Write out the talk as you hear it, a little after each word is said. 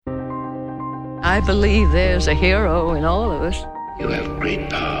I believe there's a hero in all of us. You have great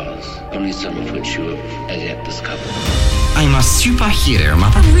powers, only some of which you have as yet discovered. I'm a superhero,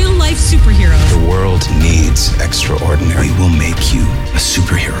 Mama. A real-life superhero. The world needs extraordinary. We will make you a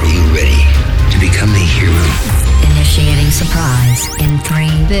superhero. Are you ready to become the hero? Initiating surprise in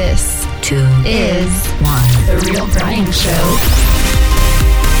 3. This 2 is 1. The Real Brian Show.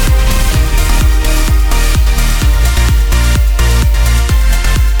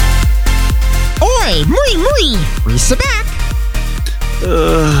 Oi, muy, Risa back.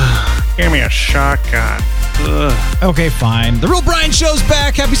 Give me a shotgun. Okay, fine. The Real Brian Show's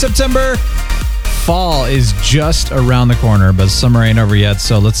back. Happy September. Fall is just around the corner, but summer ain't over yet,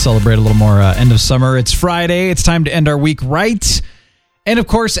 so let's celebrate a little more end of summer. It's Friday. It's time to end our week right. And of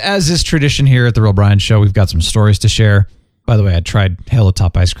course, as is tradition here at The Real Brian Show, we've got some stories to share. By the way, I tried Halo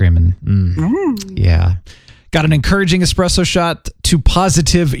Top ice cream and yeah. Got an encouraging espresso shot to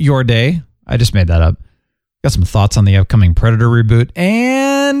positive your day. I just made that up. Got some thoughts on the upcoming Predator reboot,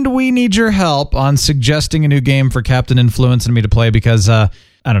 and we need your help on suggesting a new game for Captain Influence and me to play because, I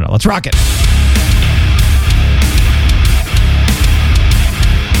don't know, let's rock it.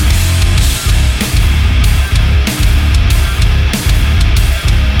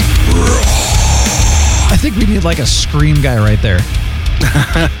 I think we need like a scream guy right there.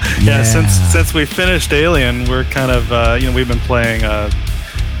 Yeah, since we finished Alien, we're kind of, we've been playing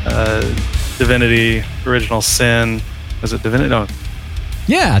Divinity Original Sin. Was it Divinity? No.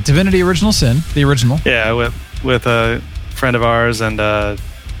 Yeah, Divinity Original Sin, the original. Yeah, with a friend of ours and a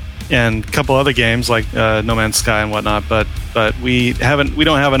couple other games like No Man's Sky and whatnot. But we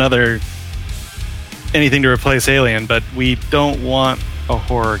don't have anything to replace Alien. But we don't want a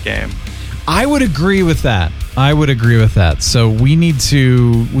horror game. I would agree with that. So we need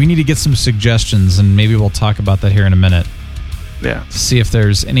to get some suggestions, and maybe we'll talk about that here in a minute. Yeah. See if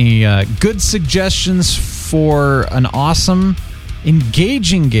there's any good suggestions for an awesome,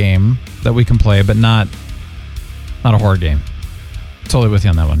 engaging game that we can play, but not a horror game. Totally with you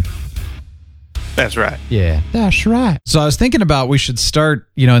on that one. That's right. Yeah, that's right. So I was thinking about we should start,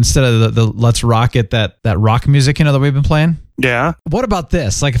 instead of the Let's Rock It, that rock music, that we've been playing. Yeah. What about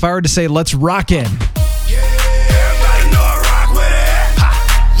this? Like if I were to say, let's rock in.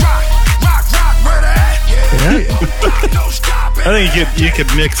 I think you could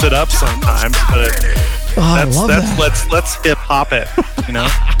mix it up sometimes, but let's hip hop it.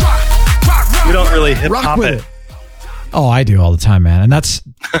 We don't really hip hop it. Oh, I do all the time, man, and that's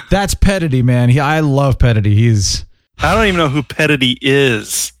Pedity, man. I love Pedity. I don't even know who Pedity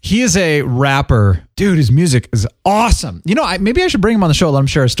is. He is a rapper, dude. His music is awesome. Maybe I should bring him on the show. Let him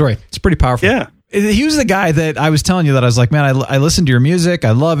share a story. It's pretty powerful. Yeah. He was the guy that I was telling you that I was like, man, I listen to your music.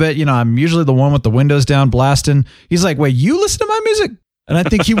 I love it. I'm usually the one with the windows down blasting. He's like, wait, you listen to my music? And I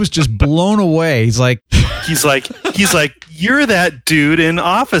think he was just blown away. He's like, you're that dude in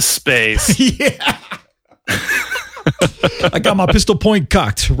Office Space. Yeah. I got my pistol point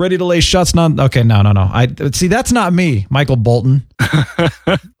cocked, ready to lay shots. Okay, no. See, that's not me, Michael Bolton.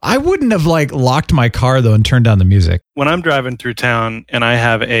 I wouldn't have locked my car though and turned down the music. When I'm driving through town and I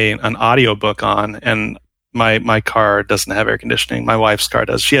have an audiobook on, and my car doesn't have air conditioning. My wife's car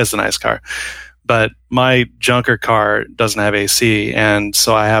does. She has a nice car, but my junker car doesn't have AC, and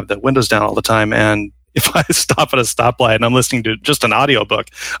so I have the windows down all the time. And if I stop at a stoplight and I'm listening to just an audiobook,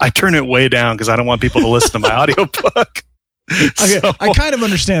 I turn it way down because I don't want people to listen to my audiobook. Okay, so, I kind of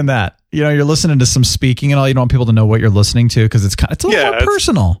understand that. You're listening to some speaking and all. You don't want people to know what you're listening to because it's a little more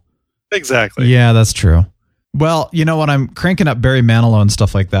personal. Exactly. Yeah, that's true. Well, when I'm cranking up Barry Manilow and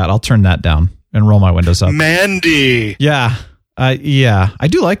stuff like that, I'll turn that down and roll my windows up. Mandy. Yeah. I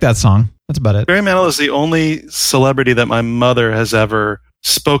do like that song. That's about it. Barry Manilow is the only celebrity that my mother has ever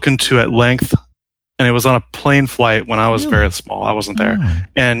spoken to at length. And it was on a plane flight when I was very small. I wasn't there. Oh.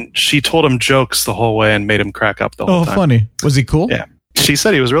 And she told him jokes the whole way and made him crack up the whole time. Oh, funny. Was he cool? Yeah. She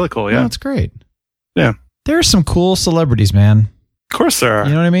said he was really cool, yeah. Oh, that's great. Yeah. There's some cool celebrities, man. Of course there are.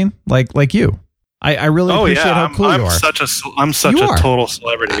 You know what I mean? Like you. I really appreciate how cool you are. I'm such a total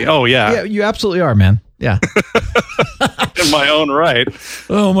celebrity. Oh, yeah. Yeah, you absolutely are, man. Yeah. In my own right.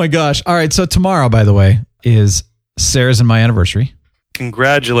 Oh, my gosh. All right, so tomorrow, by the way, is Sarah's and my anniversary.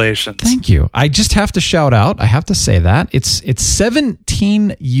 Congratulations. Thank you. I just have to shout out. I have to say that. It's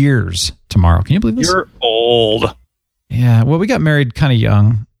 17 years tomorrow. Can you believe this? You're old. Yeah. Well, we got married kind of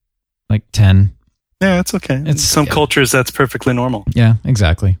young, like 10. Yeah, it's okay. It's some cultures that's perfectly normal. Yeah,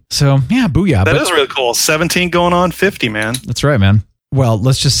 exactly. So, yeah, booyah. That is really cool. 17 going on 50, man. That's right, man. Well,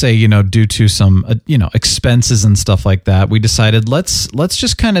 let's just say, due to some, expenses and stuff like that, we decided let's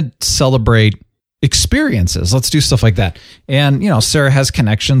just kind of celebrate experiences. Let's do stuff like that. And, Sarah has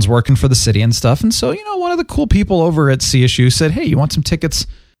connections working for the city and stuff. And so, one of the cool people over at CSU said, hey, you want some tickets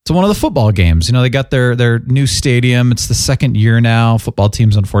to one of the football games? They got their new stadium. It's the second year now. Football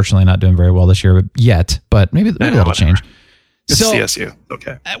team's unfortunately not doing very well this year yet, but maybe that'll change. It's CSU.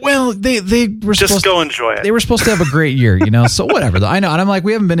 Okay. Well, they were just go enjoy it. They were supposed to have a great year, so whatever. I know. And I'm like,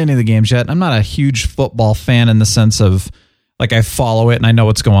 we haven't been to any of the games yet. I'm not a huge football fan in the sense of like I follow it and I know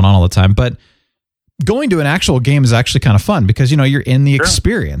what's going on all the time, but going to an actual game is actually kind of fun because, you're in the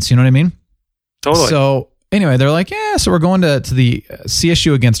experience. You know what I mean? Totally. So anyway, they're like, yeah, so we're going to the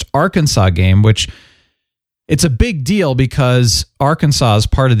CSU against Arkansas game, which it's a big deal because Arkansas is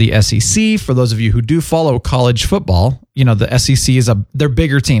part of the SEC. For those of you who do follow college football, the SEC they're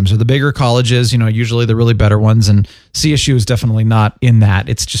bigger teams or the bigger colleges, usually the really better ones. And CSU is definitely not in that.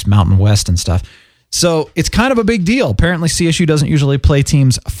 It's just Mountain West and stuff. So it's kind of a big deal. Apparently CSU doesn't usually play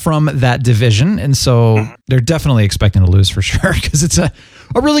teams from that division. And so they're definitely expecting to lose for sure because it's a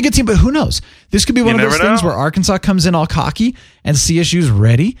really good team. But who knows? This could be one of those things where Arkansas comes in all cocky and CSU's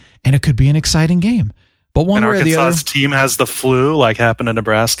ready, and it could be an exciting game. But one way or the other, Arkansas's team has the flu, like happened in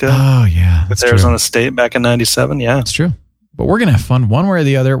Nebraska. Oh yeah, that's with Arizona State back in '97. Yeah, that's true. But we're gonna have fun one way or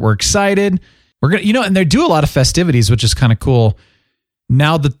the other. We're excited. We're gonna, and they do a lot of festivities, which is kind of cool.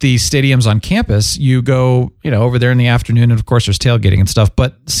 Now that the stadium's on campus, you go, over there in the afternoon, and of course there's tailgating and stuff.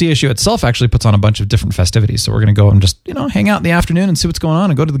 But CSU itself actually puts on a bunch of different festivities. So we're gonna go and just hang out in the afternoon and see what's going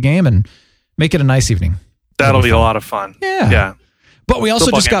on, and go to the game and make it a nice evening. That'll be a lot of fun. Yeah. But we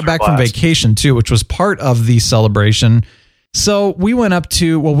also just got back from vacation too, which was part of the celebration. So we went up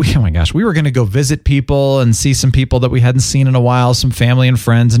to, we were going to go visit people and see some people that we hadn't seen in a while, some family and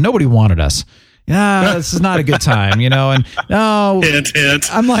friends, and nobody wanted us. Yeah, this is not a good time, and no,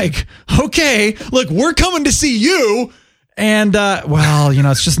 hint. I'm like, okay, look, we're coming to see you. And,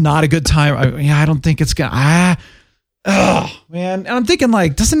 it's just not a good time. I don't think it's going to, oh man. And I'm thinking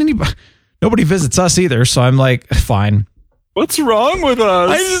like, nobody visits us either. So I'm like, fine. What's wrong with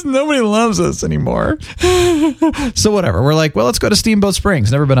us? Nobody loves us anymore. So whatever. We're like, well, let's go to Steamboat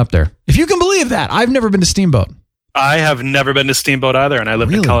Springs. Never been up there. If you can believe that. I've never been to Steamboat. I have never been to Steamboat either. And I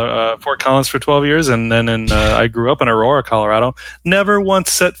lived in Fort Collins for 12 years. And then I grew up in Aurora, Colorado. Never once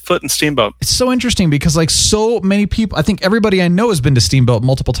set foot in Steamboat. It's so interesting because like so many people, I think everybody I know has been to Steamboat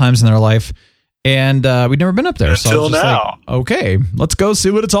multiple times in their life. And we'd never been up there. Until so now. Like, okay, let's go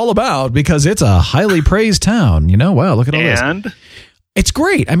see what it's all about because it's a highly praised town. Wow, look at all this. And it's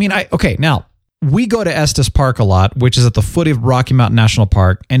great. I mean, now we go to Estes Park a lot, which is at the foot of Rocky Mountain National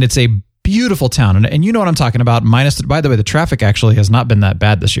Park. And it's a beautiful town. And you know what I'm talking about. By the way, the traffic actually has not been that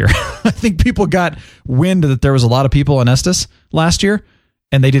bad this year. I think people got wind that there was a lot of people in Estes last year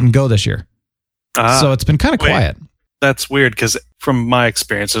and they didn't go this year. So it's been kind of quiet. That's weird because from my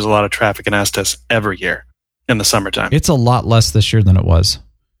experience, there's a lot of traffic in Estes every year in the summertime. It's a lot less this year than it was.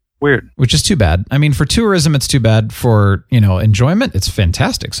 Weird. Which is too bad. I mean, for tourism, it's too bad. For, enjoyment, it's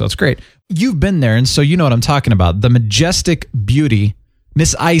fantastic. So it's great. You've been there, and so you know what I'm talking about. The majestic beauty.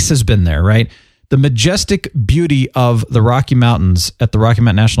 Miss Ice has been there, right? The majestic beauty of the Rocky Mountains at the Rocky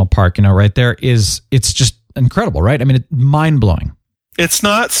Mountain National Park, right there it's just incredible, right? I mean, mind-blowing. It's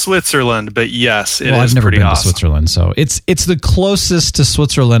not Switzerland, but yes, it is. I've never been awesome. to Switzerland, so it's the closest to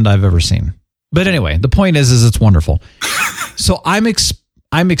Switzerland I've ever seen. But anyway, the point is it's wonderful. So I'm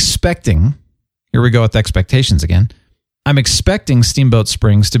expecting. Here we go with expectations again. I'm expecting Steamboat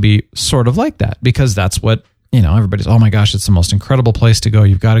Springs to be sort of like that because that's what everybody's. Oh my gosh, it's the most incredible place to go.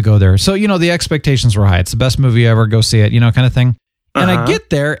 You've got to go there. So the expectations were high. It's the best movie ever. Go see it. Kind of thing. And I get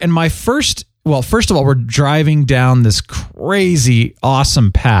there, and my first. Well, first of all, we're driving down this crazy,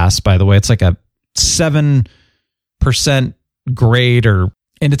 awesome pass, by the way. It's like a 7% grade and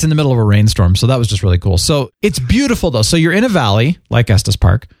it's in the middle of a rainstorm. So that was just really cool. So it's beautiful, though. So you're in a valley like Estes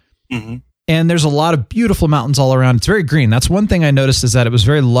Park, and there's a lot of beautiful mountains all around. It's very green. That's one thing I noticed is that it was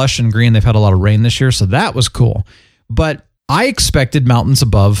very lush and green. They've had a lot of rain this year, so that was cool. But I expected mountains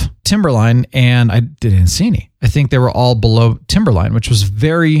above timberline, and I didn't see any. I think they were all below timberline, which was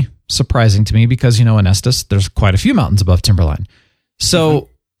very surprising to me because, in Estes, there's quite a few mountains above timberline. So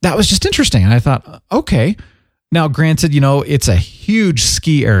that was just interesting. And I thought, okay. Now, granted, it's a huge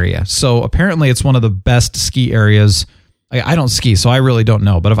ski area. So apparently it's one of the best ski areas. I don't ski, so I really don't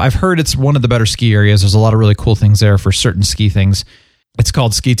know. But I've heard it's one of the better ski areas. There's a lot of really cool things there for certain ski things. It's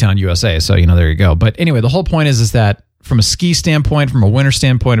called Ski Town, USA. So, there you go. But anyway, the whole point is that from a ski standpoint, from a winter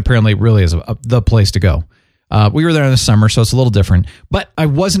standpoint, apparently it really is the place to go. We were there in the summer, so it's a little different. But I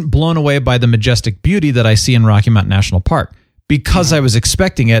wasn't blown away by the majestic beauty that I see in Rocky Mountain National Park because I was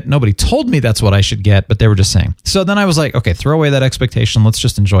expecting it. Nobody told me that's what I should get, but they were just saying. So then I was like, okay, throw away that expectation. Let's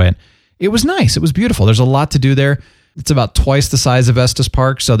just enjoy it. it was nice. It was beautiful. There's a lot to do there. It's about twice the size of Estes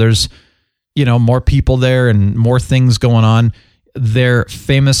Park. So there's, more people there and more things going on. They're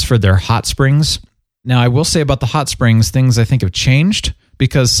famous for their hot springs. Now, I will say about the hot springs, things I think have changed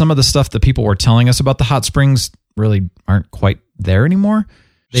because some of the stuff that people were telling us about the hot springs really aren't quite there anymore.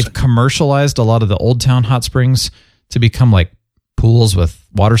 They've commercialized a lot of the Old Town hot springs to become like pools with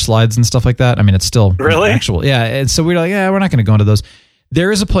water slides and stuff like that. I mean, it's still really actual. Yeah. And so we're like, we're not going to go into those. There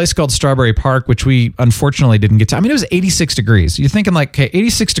is a place called Strawberry Park, which we unfortunately didn't get to. I mean, it was 86 degrees. You're thinking like, okay,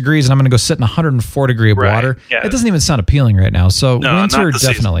 86 degrees and I'm going to go sit in 104 degree of water. Yeah. It doesn't even sound appealing right now. So winter,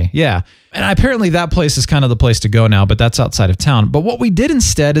 definitely. Season. Yeah. And apparently that place is kind of the place to go now, but that's outside of town. But what we did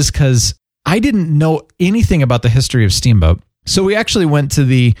instead is because I didn't know anything about the history of Steamboat. So we actually went to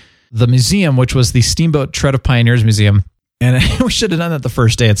the museum, which was the Steamboat Tread of Pioneers Museum. And we should have done that the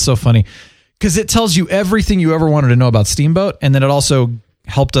first day. It's so funny. Because it tells you everything you ever wanted to know about Steamboat. And then it also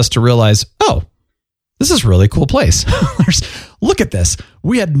helped us to realize, oh, this is a really cool place. Look at this.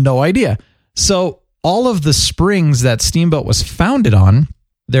 We had no idea. So all of the springs that Steamboat was founded on,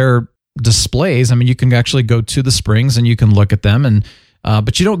 they're displays. I mean, you can actually go to the springs and you can look at them, and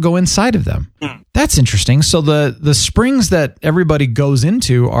but you don't go inside of them. That's interesting. So the springs that everybody goes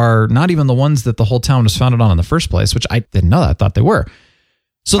into are not even the ones that the whole town was founded on in the first place, which I didn't know that. I thought they were.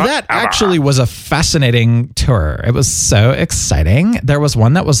 So that actually was a fascinating tour. It was so exciting. There was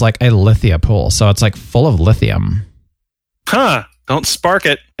one that was like a lithium pool. So it's like full of lithium. Huh. Don't spark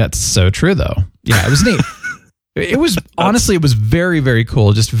it. That's so true, though. Yeah, it was neat. It was, honestly, it was very, very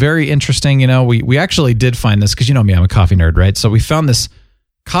cool. Just very interesting. We actually did find this because me, I'm a coffee nerd, right? So we found this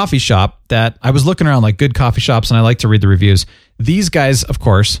coffee shop that I was looking around like good coffee shops and I like to read the reviews. These guys, of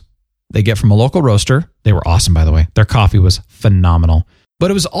course, they get from a local roaster. They were awesome, by the way. Their coffee was phenomenal. But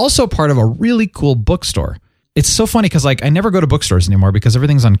it was also part of a really cool bookstore. It's so funny because I never go to bookstores anymore because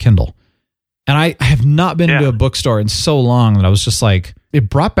everything's on Kindle. And I have not been to a bookstore in so long that I was just like, it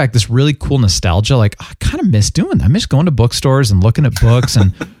brought back this really cool nostalgia. Like, I kind of miss doing that. I miss going to bookstores and looking at books.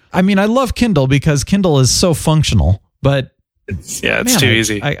 And I mean, I love Kindle because Kindle is so functional, but it's too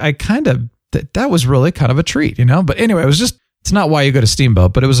easy. I kind of, that was really kind of a treat, But anyway, it's not why you go to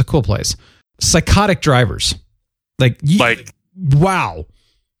Steamboat, but it was a cool place. Psychotic drivers. Wow.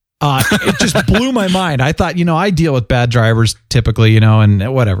 It just blew my mind. I thought, I deal with bad drivers typically,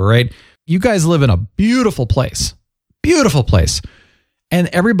 and whatever, right? You guys live in a beautiful place. And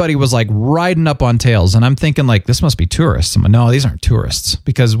everybody was like riding up on tails. And I'm thinking like, this must be tourists. I'm like, no, these aren't tourists,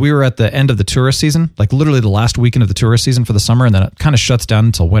 because we were at the end of the tourist season, like literally the last weekend of the tourist season for the summer. And then it kind of shuts down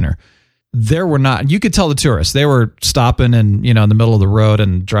until winter. There were not, you could tell the tourists, they were stopping and, in the middle of the road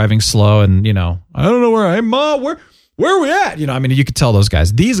and driving slow. And, I don't know where I'm, where are we at? You could tell those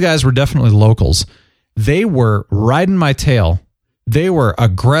guys. These guys were definitely locals. They were riding my tail. They were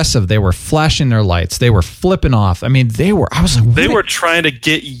aggressive. They were flashing their lights. They were flipping off. I was like, they were trying to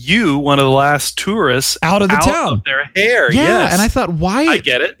get you, one of the last tourists, out of the town. Of their hair. Yeah. Yes. And I thought, why? I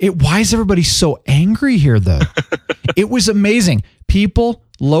get it. Why is everybody so angry here, though? It was amazing. People,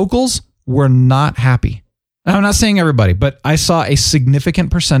 locals, were not happy. I'm not saying everybody, but I saw a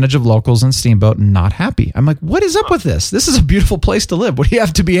significant percentage of locals in Steamboat not happy. I'm like, what is up with this? This is a beautiful place to live. What do you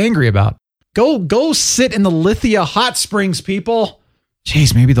have to be angry about? Go sit in the Liiike hot springs, people.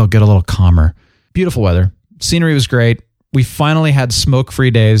 Jeez, maybe they'll get a little calmer. Beautiful weather. Scenery was great. We finally had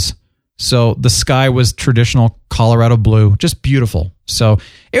smoke-free days. So the sky was traditional Colorado blue, just beautiful. So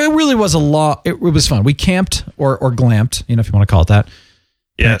it really was it was fun. We camped or glamped, if you want to call it that.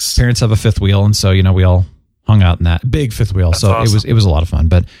 Yes. Parents have a fifth wheel, and so, we all hung out in that big fifth wheel. That's so awesome. It was a lot of fun,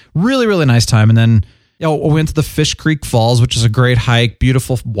 but really, really nice time. And then we went to the Fish Creek Falls, which is a great hike,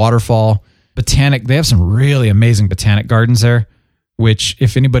 beautiful waterfall. They have some really amazing botanic gardens there, which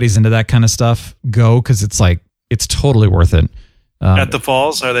if anybody's into that kind of stuff, go, because it's totally worth it. At the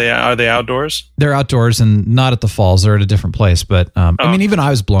falls, are they outdoors? They're outdoors and not at the falls. They're at a different place. But even I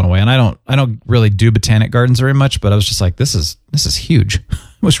was blown away, and I don't really do botanic gardens very much, but I was just like, this is huge. It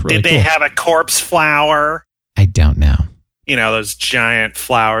was really Did they have a corpse flower? I don't know. Those giant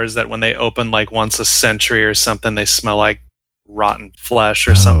flowers that when they open like once a century or something, they smell like rotten flesh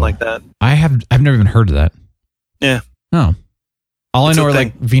or something like that. I've never even heard of that. Yeah. Oh. All I know are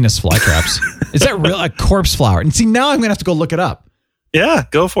like Venus flytraps. Is that real? A corpse flower? And see, now I'm going to have to go look it up. Yeah,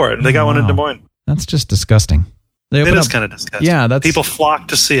 go for it. They got one in Des Moines. That's just disgusting. It is kind of disgusting. Yeah, people flock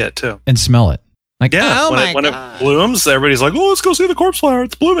to see it too and smell it. Like, when it blooms, everybody's like, "Oh, let's go see the corpse flower.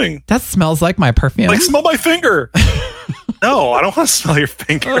 It's blooming." That smells like my perfume. Like, smell my finger. No, I don't want to smell your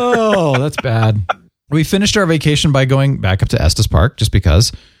finger. Oh, that's bad. We finished our vacation by going back up to Estes Park just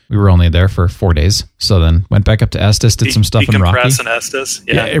because we were only there for 4 days. So then went back up to Estes, did some stuff in Rocky. Decompress in Estes.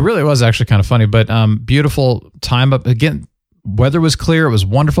 Yeah, it really was actually kind of funny, but beautiful time up again. Weather was clear. It was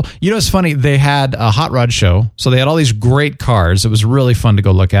wonderful. You know, it's funny. They had a hot rod show. So they had all these great cars. It was really fun to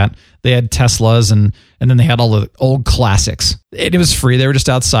go look at. They had Teslas and then they had all the old classics. It was free. They were just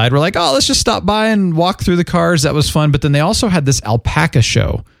outside. We're like, oh, let's just stop by and walk through the cars. That was fun. But then they also had this alpaca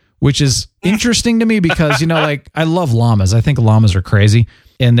show, which is interesting to me because, you know, like I love llamas. I think llamas are crazy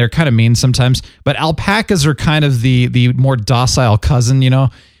and they're kind of mean sometimes. But alpacas are kind of the more docile cousin, you know.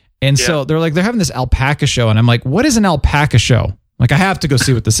 And so they're having this alpaca show. And I'm like, what is an alpaca show? Like, I have to go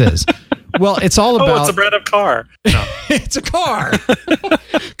see what this is. Well, it's all about... it's a brand of car. No. It's a car.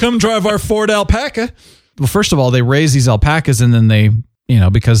 Come drive our Ford Alpaca. Well, first of all, they raise these alpacas and then they, you know,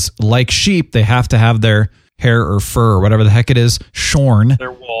 because like sheep, they have to have their hair or fur or whatever the heck it is shorn.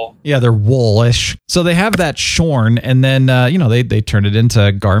 Their wool. Yeah, they're woolish. So they have that shorn and then, you know, they turn it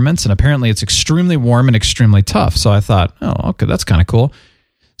into garments and apparently it's extremely warm and extremely tough. So I thought, oh, okay, that's kind of cool.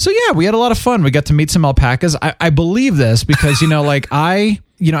 So yeah, we had a lot of fun. We got to meet some alpacas. I believe this because, you know,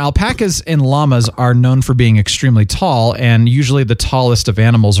 alpacas and llamas are known for being extremely tall and usually the tallest of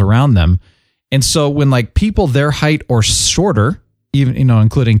animals around them. And so when like people their height or shorter, even, you know,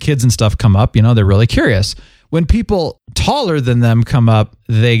 including kids and stuff come up, you know, they're really curious. When people taller than them come up,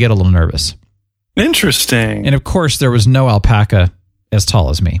 they get a little nervous. Interesting. And of course, there was no alpaca as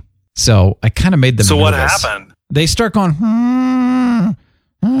tall as me. So I kind of made them nervous. What happened? They start going,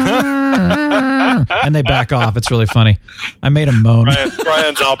 and they back off. It's really funny. I made a moan.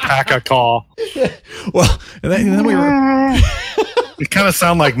 Brian's alpaca call. Well, and then we were. You kind of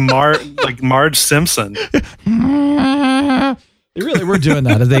sound like Marge Simpson. They really were doing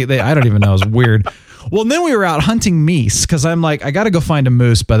that. I don't even know. It was weird. Well, and then we were out hunting meese because I'm like, I got to go find a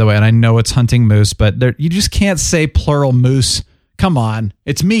moose, by the way. And I know it's hunting moose, but you just can't say plural moose. Come on.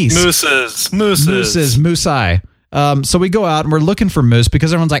 It's meese. Moose-eye. So we go out and we're looking for moose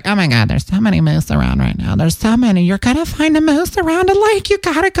because everyone's like, oh my God, there's so many moose around right now. There's so many. You're going to find a moose around a lake. You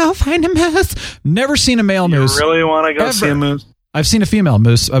got to go find a moose. Never seen a male moose. You really want to go see a moose? I've seen a female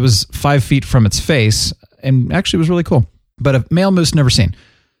moose. I was 5 feet from its face and actually it was really cool. But a male moose, never seen.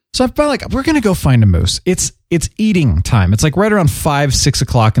 So I felt like we're going to go find a moose. It's eating time. It's like right around 5, 6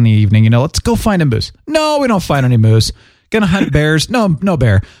 o'clock in the evening. You know, let's go find a moose. No, we don't find any moose. Going to hunt bears. No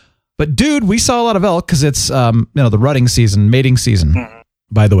bear. But dude, we saw a lot of elk because it's the rutting season, mating season. Mm-hmm.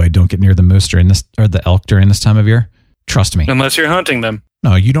 By the way, don't get near the moose during this or the elk during this time of year. Trust me. Unless you're hunting them.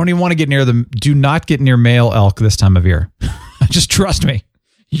 No, you don't even want to get near them. Do not get near male elk this time of year. Just trust me.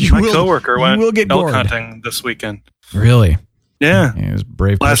 My coworker went elk gored. hunting this weekend. Really? Yeah. He was a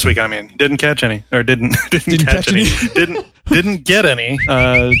brave. Last week, I mean, didn't catch any or didn't catch any. didn't get any.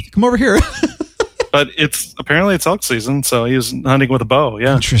 Come over here. But apparently it's elk season, so he was hunting with a bow.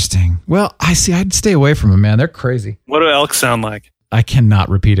 Yeah, interesting. Well, I'd stay away from them, man. They're crazy. What do elk sound like? I cannot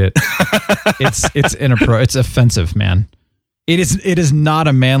repeat it. It's inappropriate. It's offensive, man. It is not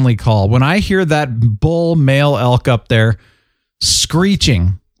a manly call. When I hear that bull male elk up there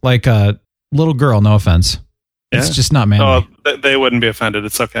screeching like a little girl, no offense, it's just not manly. Oh, they wouldn't be offended.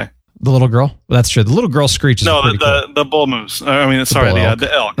 It's okay. The little girl? Well, that's true. The little girl screeches. No, cool. the bull moose. The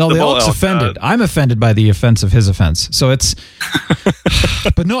elk. No, the elk's offended. I'm offended by the offense of his offense. So it's...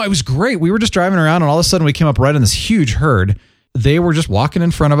 But no, it was great. We were just driving around and all of a sudden we came up right on this huge herd. They were just walking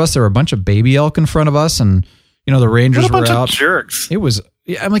in front of us. There were a bunch of baby elk in front of us and, you know, the rangers were out. What a bunch of jerks. It was...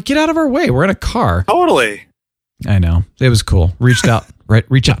 I'm like, get out of our way. We're in a car. Totally. I know. It was cool. Reach out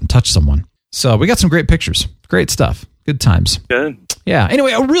and touch someone. So we got some great pictures. Great stuff. Good times. Good. Yeah.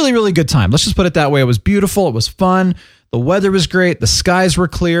 Anyway, a really, really good time. Let's just put it that way. It was beautiful. It was fun. The weather was great. The skies were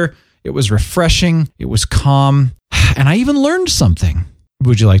clear. It was refreshing. It was calm. And I even learned something.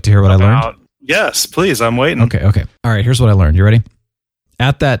 Would you like to hear what I learned? Yes, please. I'm waiting. Okay. All right. Here's what I learned. You ready?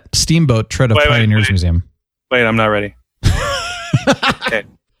 At that steamboat tread of Pioneers Museum. Wait, I'm not ready. Okay.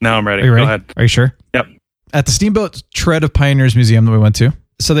 Now I'm ready. Are you ready? Go ahead. Are you sure? Yep. At the steamboat tread of Pioneers Museum that we went to.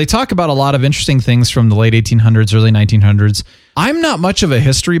 So they talk about a lot of interesting things from the late 1800s, early 1900s. I'm not much of a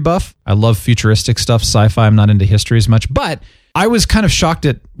history buff. I love futuristic stuff, sci-fi. I'm not into history as much, but I was kind of shocked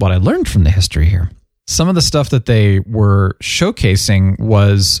at what I learned from the history here. Some of the stuff that they were showcasing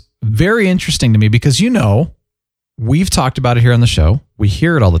was very interesting to me because, you know, we've talked about it here on the show. We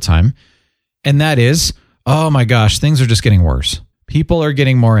hear it all the time. And that is, oh my gosh, things are just getting worse. People are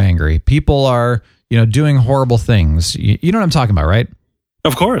getting more angry. People are, you know, doing horrible things. You know what I'm talking about, right?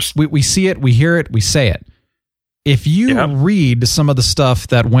 Of course. We see it, we hear it, we say it. If you read some of the stuff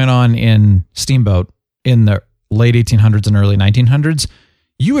that went on in Steamboat in the late 1800s and early 1900s,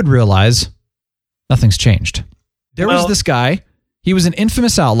 you would realize Nothing's changed. There was this guy. He was an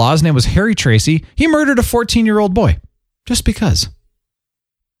infamous outlaw. His name was Harry Tracy. He murdered a 14-year-old boy just because.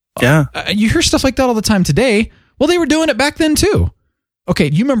 Yeah. You hear stuff like that all the time today. Well, they were doing it back then too. Okay,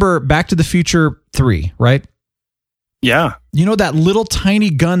 you remember Back to the Future 3, right? Yeah. You know that little tiny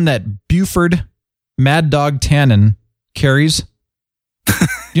gun that Buford Mad Dog Tannen carries?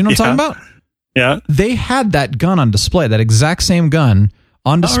 You know what I'm talking about? Yeah. They had that gun on display, that exact same gun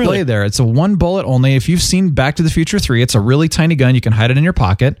on display there. It's a one bullet only. If you've seen Back to the Future 3, it's a really tiny gun. You can hide it in your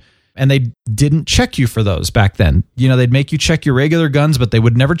pocket. And they didn't check you for those back then. You know, they'd make you check your regular guns, but they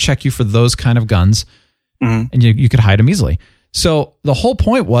would never check you for those kind of guns. Mm-hmm. And you could hide them easily. So the whole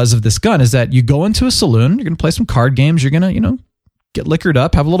point of this gun is that you go into a saloon, you're going to play some card games, you're going to, get liquored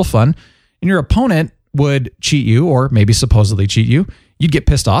up, have a little fun, and your opponent would cheat you, or maybe supposedly cheat you. You'd get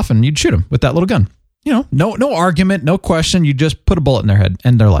pissed off and you'd shoot them with that little gun. No argument, no question. You just put a bullet in their head,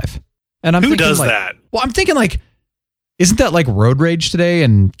 end their life. And I'm Who thinking does that? Well, I'm thinking isn't that like road rage today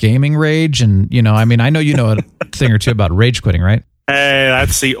and gaming rage? And, I know you know a thing or two about rage quitting, right? Hey,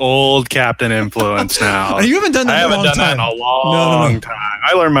 that's the old captain influence now. You haven't done that in a long time. I haven't done that in a long time.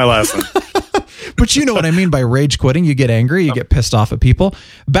 I learned my lesson. But you know what I mean by rage quitting. You get angry, you get pissed off at people.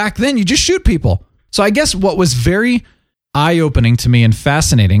 Back then, you just shoot people. So I guess what was very eye-opening to me and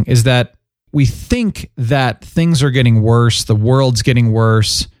fascinating is that we think that things are getting worse, the world's getting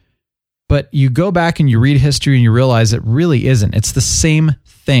worse, but you go back and you read history and you realize it really isn't. It's the same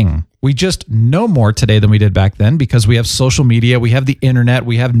thing. We just know more today than we did back then because we have social media, we have the internet,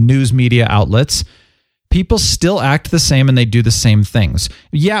 we have news media outlets. People still act the same and they do the same things.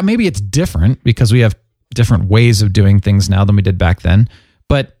 Yeah, maybe it's different because we have different ways of doing things now than we did back then,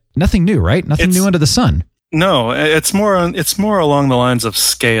 but nothing new, right? Nothing new under the sun. No, it's more along the lines of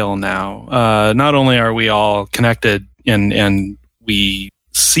scale now. Not only are we all connected and we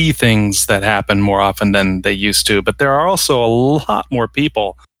see things that happen more often than they used to, but there are also a lot more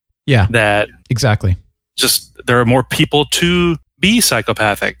people. Yeah, that exactly. Just there are more people to be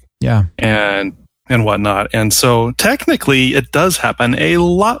psychopathic. Yeah, and whatnot, and so technically it does happen a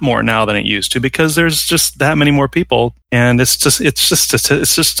lot more now than it used to because there's just that many more people, and it's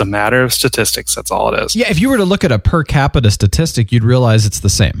just a matter of statistics. That's all it is. Yeah, if you were to look at a per capita statistic, you'd realize it's the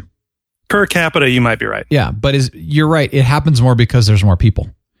same. Per capita, you might be right. Yeah, but you're right. It happens more because there's more people.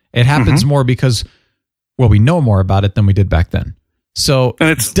 It happens more because, we know more about it than we did back then. So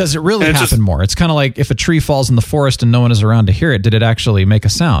does it really happen more? It's kind of like if a tree falls in the forest and no one is around to hear it, did it actually make a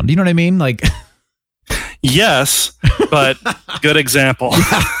sound? You know what I mean? Like, yes, but good example.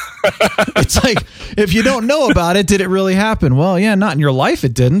 It's like, if you don't know about it, did it really happen? Well, yeah, not in your life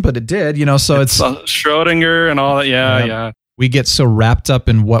it didn't, but it did, so it's Schrodinger and all that. Yeah. We get so wrapped up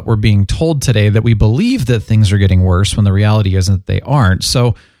in what we're being told today that we believe that things are getting worse when the reality is that they aren't.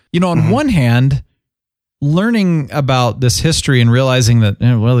 So, on one hand, learning about this history and realizing that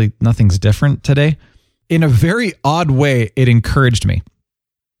really nothing's different today, in a very odd way, it encouraged me,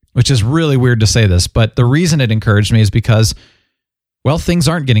 which is really weird to say this, but the reason it encouraged me is because, things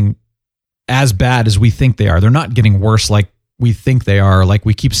aren't getting as bad as we think they are. They're not getting worse like we think they are, like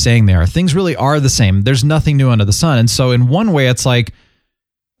we keep saying they are. Things really are the same. There's nothing new under the sun. And so in one way, it's like,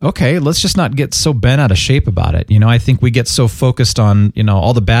 okay, let's just not get so bent out of shape about it. I think we get so focused on,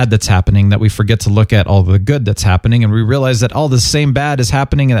 all the bad that's happening that we forget to look at all the good that's happening. And we realize that all the same bad is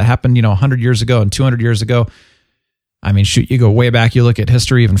happening and it happened, 100 years ago and 200 years ago. I mean, shoot, you go way back, you look at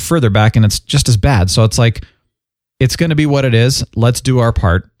history even further back and it's just as bad. So it's like, it's going to be what it is. Let's do our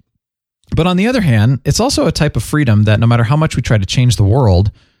part. But on the other hand, it's also a type of freedom that no matter how much we try to change the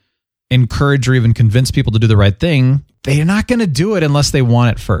world, encourage or even convince people to do the right thing, they're not going to do it unless they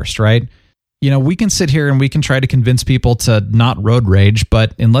want it first, right? We can sit here and we can try to convince people to not road rage,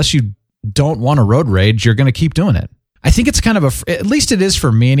 but unless you don't want to road rage, you're going to keep doing it. I think it's kind of at least it is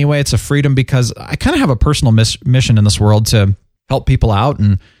for me anyway, it's a freedom because I kind of have a personal mission in this world to help people out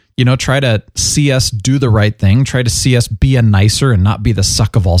and, try to see us do the right thing, try to see us be a nicer and not be the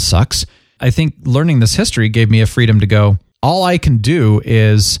suck of all sucks. I think learning this history gave me a freedom to go, all I can do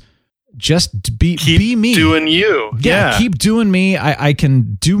is just be me. Doing you. Yeah, keep doing me. I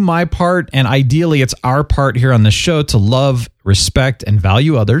can do my part. And ideally, it's our part here on the show to love, respect, and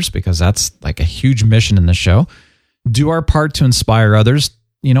value others because that's like a huge mission in the show. Do our part to inspire others,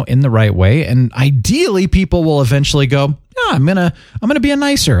 in the right way. And ideally, people will eventually go, I'm gonna be a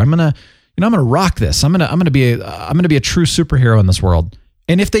nicer. I'm gonna rock this. I'm gonna be a true superhero in this world.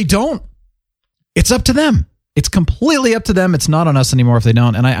 And if they don't, it's up to them. It's completely up to them. It's not on us anymore if they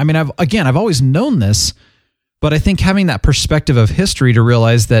don't. And I've always known this, but I think having that perspective of history to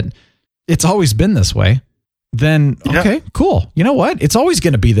realize that it's always been this way. then okay, cool. You know what? It's always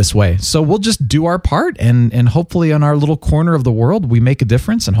going to be this way. So we'll just do our part, and hopefully on our little corner of the world, we make a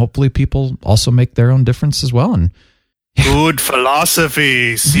difference, and hopefully people also make their own difference as well. And good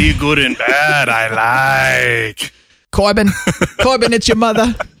philosophy. See good and bad. I like. Corbin, it's your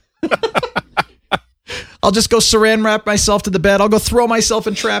mother. I'll just go saran wrap myself to the bed. I'll go throw myself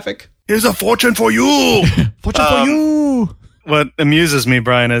in traffic. Here's a fortune for you. Fortune for you. What amuses me,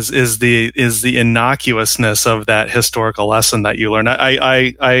 Brian, is the innocuousness of that historical lesson that you learned.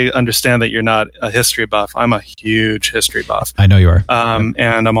 I understand that you're not a history buff. I'm a huge history buff. I know you are.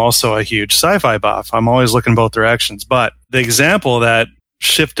 And I'm also a huge sci-fi buff. I'm always looking both directions. But the example that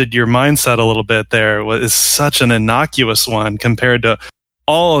shifted your mindset a little bit there is such an innocuous one compared to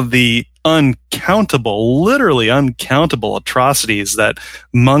all of the literally uncountable atrocities that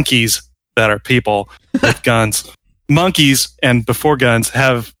monkeys that are people with guns, monkeys and before guns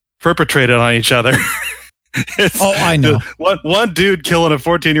have perpetrated on each other. I know. One dude killing a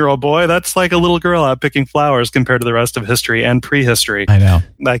 14-year-old boy, that's like a little girl out picking flowers compared to the rest of history and prehistory. I know.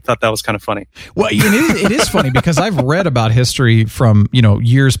 I thought that was kind of funny. Well, it is funny because I've read about history from,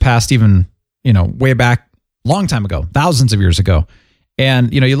 years past, even, way back, long time ago, thousands of years ago.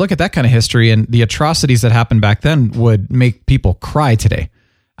 And, you look at that kind of history and the atrocities that happened back then would make people cry today.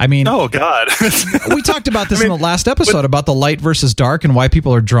 I mean, oh God, we talked about this in the last episode about the light versus dark and why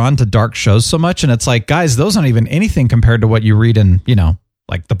people are drawn to dark shows so much. And it's like, guys, those aren't even anything compared to what you read in,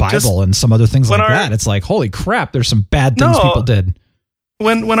 like the Bible and some other things like that. It's like, holy crap, there's some bad things people did.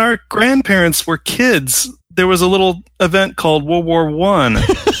 When our grandparents were kids, there was a little event called World War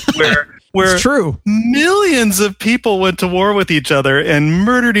I where it's true. Millions of people went to war with each other and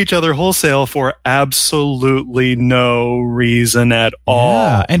murdered each other wholesale for absolutely no reason at all.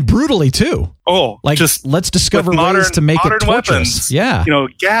 Yeah, and brutally too. Oh, like just let's discover ways to make it torturous. Weapons, yeah,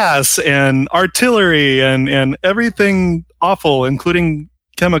 gas and artillery and everything awful, including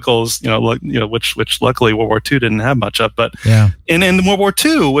chemicals. Which luckily World War II didn't have much of. But in World War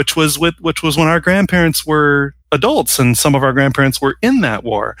II, which was when our grandparents were adults and some of our grandparents were in that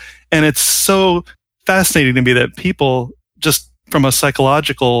war. And it's so fascinating to me that people, just from a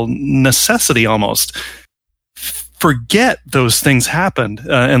psychological necessity almost, forget those things happened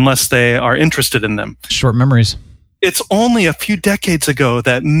unless they are interested in them. Short memories. It's only a few decades ago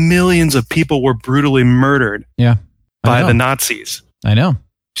that millions of people were brutally murdered by the Nazis. I know.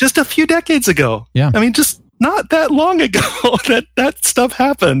 Just a few decades ago. Yeah. I mean, just not that long ago that stuff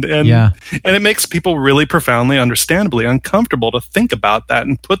happened. And it makes people really profoundly, understandably uncomfortable to think about that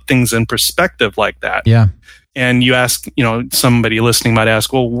and put things in perspective like that. Yeah. And you ask, somebody listening might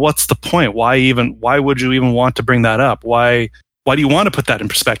ask, well, what's the point? Why would you even want to bring that up? Why do you want to put that in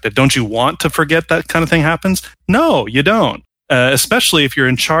perspective? Don't you want to forget that kind of thing happens? No, you don't. Especially if you're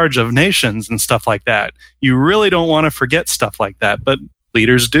in charge of nations and stuff like that. You really don't want to forget stuff like that, but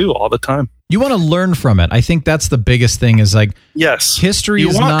leaders do all the time. You want to learn from it. I think that's the biggest thing is like, yes, history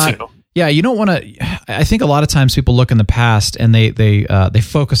is not. Yeah, you don't want to. I think a lot of times people look in the past and they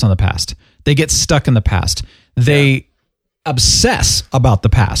focus on the past. They get stuck in the past. They obsess about the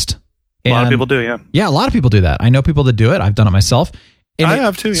past. And a lot of people do, yeah. Yeah, a lot of people do that. I know people that do it. I've done it myself. And I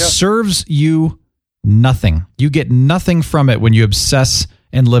have too, yeah. Serves you nothing. You get nothing from it when you obsess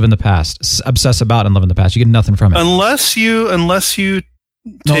and live in the past. Obsess about and live in the past. You get nothing from it. Unless you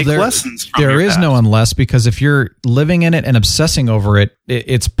take lessons from there your is past. no unless, because if you're living in it and obsessing over it,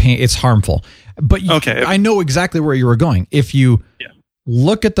 it's harmful. But I know exactly where you were going. If you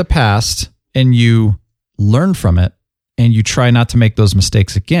look at the past and you learn from it and you try not to make those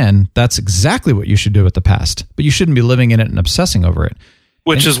mistakes again, that's exactly what you should do with the past. But you shouldn't be living in it and obsessing over it.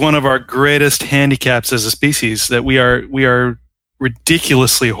 Which is one of our greatest handicaps as a species, that we are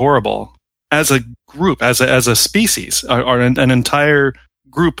ridiculously horrible as a group, as a species. An entire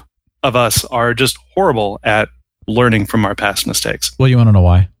group of us are just horrible at learning from our past mistakes. Well, you want to know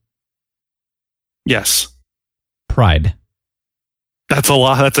why? Yes. Pride. That's a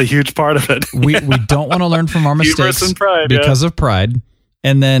lot. That's a huge part of it. We don't want to learn from our mistakes and pride, because of pride.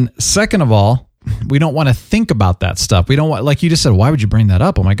 And then second of all, we don't want to think about that stuff. We don't want, like you just said, why would you bring that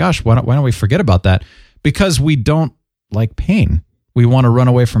up? Oh my gosh, why don't we forget about that? Because we don't like pain. We want to run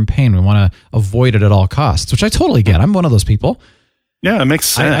away from pain. We want to avoid it at all costs, which I totally get. I'm one of those people. Yeah, it makes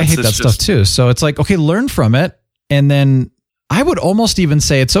sense. I hate that stuff too. So it's like, okay, learn from it. And then I would almost even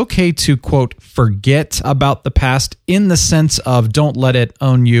say it's okay to, quote, forget about the past in the sense of don't let it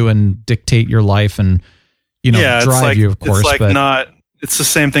own you and dictate your life and, drive you, of course. It's the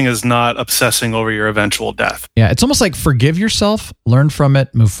same thing as not obsessing over your eventual death. Yeah, it's almost like forgive yourself, learn from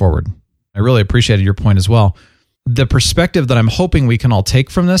it, move forward. I really appreciated your point as well. The perspective that I'm hoping we can all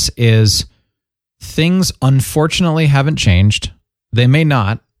take from this is things unfortunately haven't changed. They may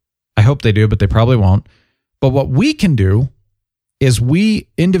not. I hope they do, but they probably won't. But what we can do is we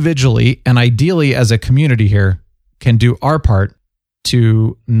individually and ideally as a community here can do our part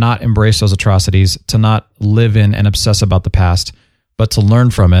to not embrace those atrocities, to not live in and obsess about the past, but to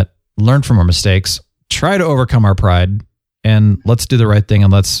learn from it, learn from our mistakes, try to overcome our pride, and let's do the right thing,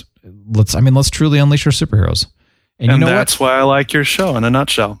 and let's truly unleash our superheroes. And you know that's why I like your show in a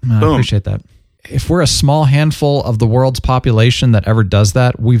nutshell. Boom. I appreciate that. If we're a small handful of the world's population that ever does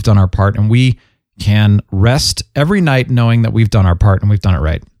that, we've done our part, and we can rest every night knowing that we've done our part and we've done it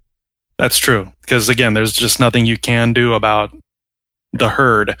right. That's true. Because again, there's just nothing you can do about the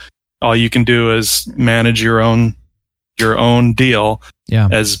herd. All you can do is manage your own deal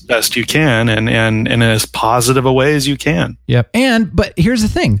as best you can and in as positive a way as you can. Yep. But here's the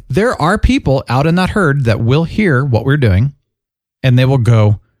thing. There are people out in that herd that will hear what we're doing and they will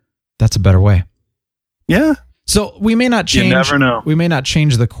go, that's a better way. Yeah. So we may not change. You never know. We may not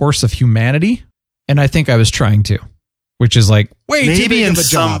change the course of humanity. And I think I was trying to, which is like way too big of a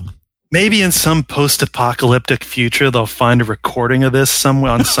job. Maybe in some post-apocalyptic future, they'll find a recording of this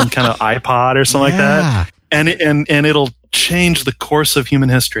somewhere on some kind of iPod or something like that. And it'll change the course of human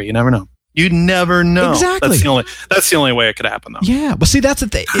history. You never know. You never know. Exactly. That's the only way it could happen, though. Yeah. Well, see, that's the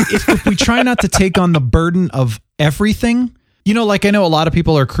thing. If we try not to take on the burden of everything, like I know a lot of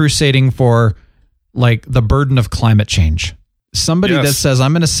people are crusading for like the burden of climate change. Somebody that says,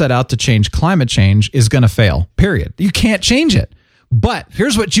 I'm going to set out to change climate change is going to fail, period. You can't change it. But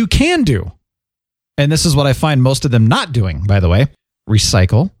here's what you can do. And this is what I find most of them not doing, by the way.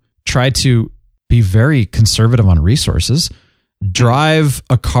 Recycle. Try to be very conservative on resources. Drive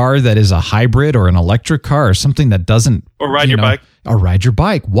a car that is a hybrid or an electric car or something that doesn't... Or ride your bike. Or ride your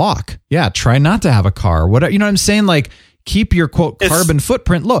bike. Walk. Yeah, try not to have a car. Whatever, you know what I'm saying? Like, keep your, quote, carbon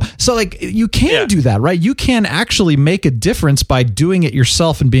footprint low. So, like, you can do that, right? You can actually make a difference by doing it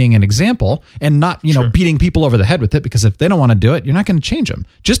yourself and being an example and not, beating people over the head with it, because if they don't want to do it, you're not going to change them.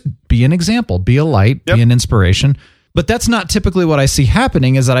 Just be an example, be a light, be an inspiration. But that's not typically what I see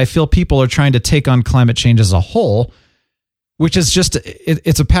happening, is that I feel people are trying to take on climate change as a whole, which is just,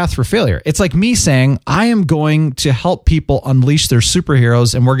 it's a path for failure. It's like me saying, I am going to help people unleash their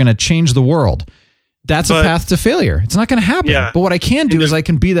superheroes and we're going to change the world. That's a path to failure. It's not going to happen. Yeah. But what I can do is I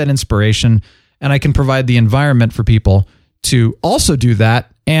can be that inspiration and I can provide the environment for people to also do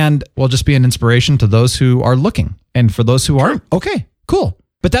that. And we'll just be an inspiration to those who are looking. And for those who aren't, okay, cool.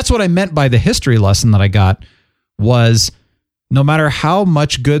 But that's what I meant by the history lesson that I got, was no matter how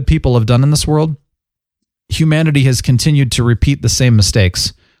much good people have done in this world, humanity has continued to repeat the same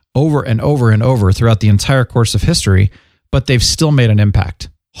mistakes over and over and over throughout the entire course of history, but they've still made an impact.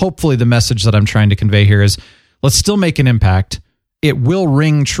 Hopefully the message that I'm trying to convey here is, let's still make an impact. It will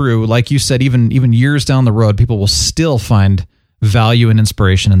ring true. Like you said, even years down the road, people will still find value and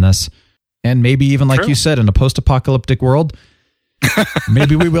inspiration in this. And maybe even like you said, in a post-apocalyptic world,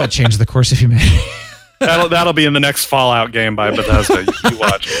 maybe we will change the course of humanity. That'll be in the next Fallout game by Bethesda. You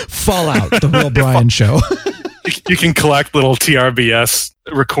watch Fallout, the Will Bryan show. You can collect little TRBS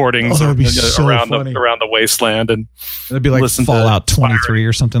recordings around the wasteland, and it'd be like Fallout 23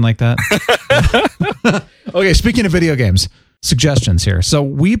 or something like that. Okay, speaking of video games, suggestions here. So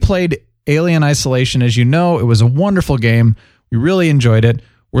we played Alien Isolation. As you know, it was a wonderful game. We really enjoyed it.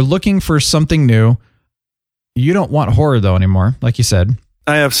 We're looking for something new. You don't want horror though anymore, like you said.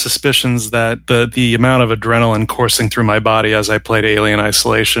 I have suspicions that the amount of adrenaline coursing through my body as I played Alien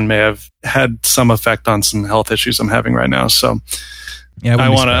Isolation may have had some effect on some health issues I'm having right now. So I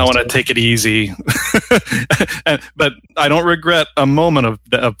want to take it easy, but I don't regret a moment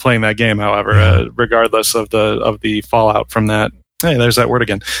of playing that game. However, regardless of the fallout from that. Hey, there's that word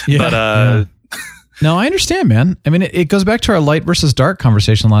again. Yeah, but no, I understand, man. I mean, it goes back to our light versus dark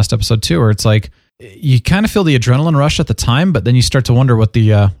conversation last episode too, where it's like, you kind of feel the adrenaline rush at the time, but then you start to wonder what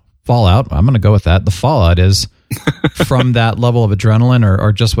the fallout, I'm going to go with that, the fallout is from that level of adrenaline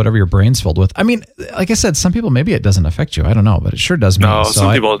or just whatever your brain's filled with. I mean, like I said, some people, maybe it doesn't affect you. I don't know, but it sure does me. No,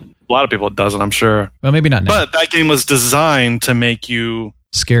 a lot of people it doesn't, I'm sure. Well, maybe not now. But that game was designed to make you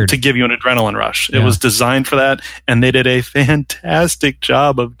scared, to give you an adrenaline rush. It was designed for that, and they did a fantastic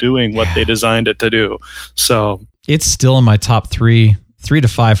job of doing what they designed it to do. So it's still in my top 3 to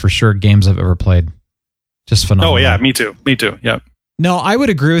 5 for sure games I've ever played. Just phenomenal. Oh yeah, me too. Yeah. No, I would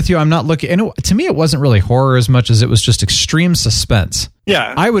agree with you. I'm not looking, and to me, it wasn't really horror as much as it was just extreme suspense.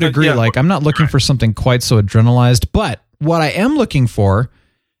 Yeah, I would agree. Like, I'm not looking for something quite so adrenalized, but what I am looking for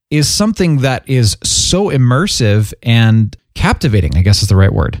is something that is so immersive and captivating, I guess is the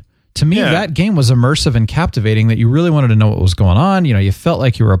right word. To me, that game was immersive and captivating that you really wanted to know what was going on. You know, you felt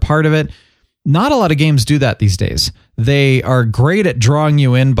like you were a part of it. not a lot of games do that these days. They are great at drawing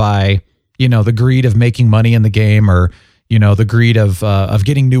you in by, the greed of making money in the game, or the greed of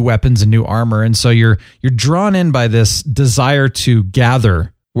getting new weapons and new armor, and so you're drawn in by this desire to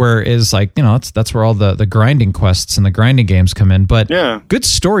gather. Whereas, that's where all the grinding quests and the grinding games come in. But good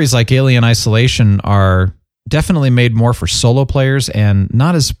stories like Alien Isolation are definitely made more for solo players and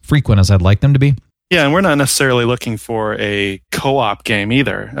not as frequent as I'd like them to be. Yeah, and we're not necessarily looking for a co-op game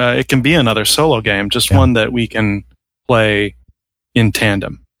either. It can be another solo game, just one that we can play in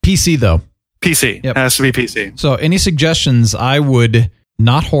tandem. PC, though. PC. Yep. It has to be PC. So any suggestions? I would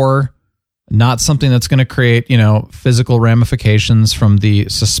not horror, not something that's going to create, physical ramifications from the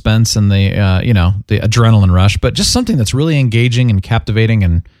suspense and the adrenaline rush, but just something that's really engaging and captivating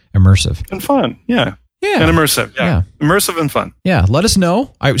and immersive. And fun. Yeah. Yeah. And immersive. Yeah. Immersive and fun. Yeah. Let us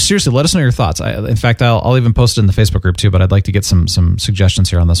know. Seriously, let us know your thoughts. In fact, I'll even post it in the Facebook group too, but I'd like to get some suggestions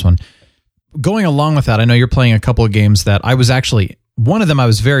here on this one. Going along with that, I know you're playing a couple of games that one of them I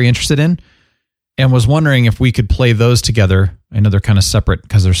was very interested in and was wondering if we could play those together. I know they're kind of separate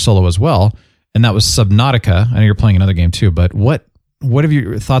because they're solo as well. And that was Subnautica. I know you're playing another game too, but what have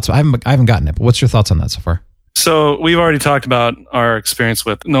your thoughts? I haven't gotten it, but what's your thoughts on that so far? So we've already talked about our experience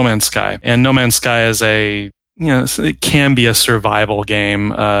with No Man's Sky, and No Man's Sky is it can be a survival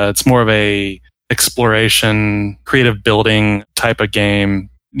game. It's more of a exploration, creative building type of game.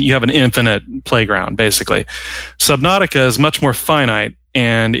 You have an infinite playground, basically. Subnautica is much more finite,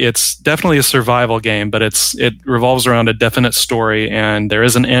 and it's definitely a survival game, but it revolves around a definite story, and there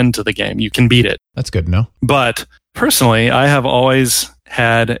is an end to the game. You can beat it. That's good to know. But personally, I have always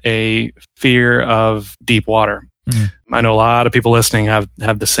had a fear of deep water. I know a lot of people listening have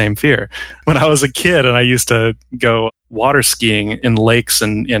the same fear. When I was a kid and I used to go water skiing in lakes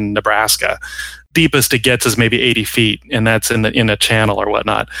in Nebraska, deepest it gets is maybe 80 feet, and that's in a channel or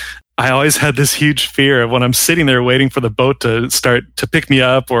whatnot. I always had this huge fear of when I'm sitting there waiting for the boat to start to pick me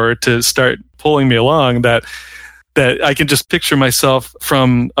up or to start pulling me along, that I can just picture myself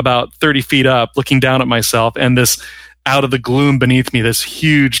from about 30 feet up looking down at myself, and this out of the gloom beneath me, this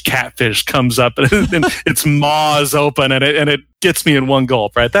huge catfish comes up and its maws open and it gets me in one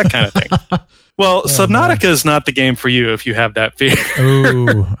gulp, right? That kind of thing. Well, Subnautica is not the game for you if you have that fear.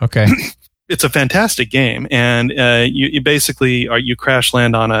 Ooh, okay. It's a fantastic game, and you basically you crash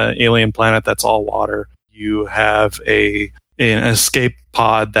land on an alien planet that's all water. You have an escape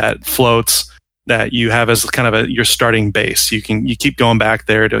pod that floats, that you have as kind of your starting base. You keep going back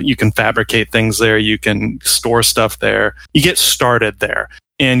there. You can fabricate things there. You can store stuff there. You get started there,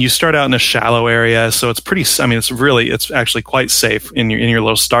 and you start out in a shallow area. So it's it's actually quite safe in your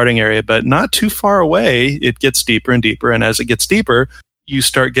little starting area, but not too far away. It gets deeper and deeper, and as it gets deeper, you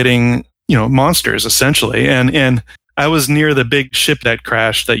start getting monsters essentially. And I was near the big ship that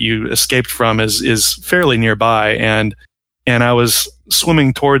crashed that you escaped from is fairly nearby, and I was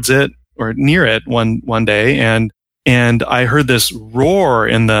swimming towards it, or near it one day, and I heard this roar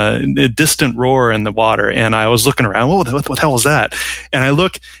in the distant roar in the water, and I was looking around. What the hell was that? And I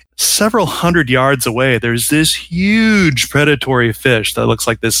look several hundred yards away. There's this huge predatory fish that looks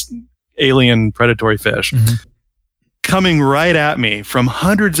like this alien predatory fish coming right at me from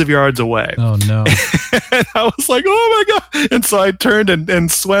hundreds of yards away. Oh no! And I was like, oh my god! And so I turned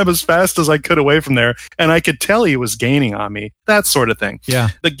and swam as fast as I could away from there, and I could tell he was gaining on me. That sort of thing. Yeah.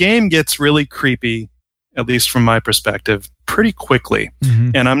 The game gets really creepy, at least from my perspective, pretty quickly,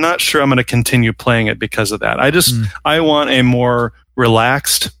 and I'm not sure I'm going to continue playing it because of that. I want a more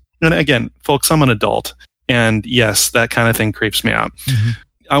relaxed. And again, folks, I'm an adult, and yes, that kind of thing creeps me out.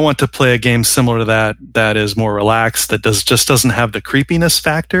 I want to play a game similar to that is more relaxed, that just doesn't have the creepiness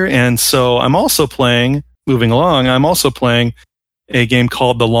factor. And so I'm also playing a game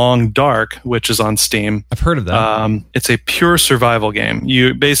called The Long Dark, which is on Steam. I've heard of that. It's a pure survival game.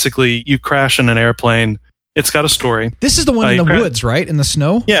 You crash in an airplane. It's got a story. This is the one in the woods, right? In the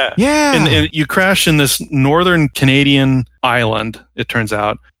snow? Yeah. Yeah. And you crash in this northern Canadian island, it turns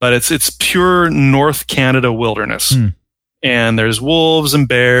out, but it's pure North Canada wilderness. And there's wolves and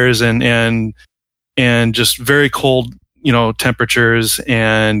bears and just very cold, temperatures,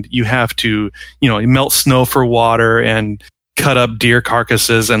 and you have to, you melt snow for water and cut up deer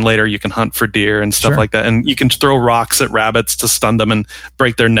carcasses, and later you can hunt for deer and stuff like that. And you can throw rocks at rabbits to stun them and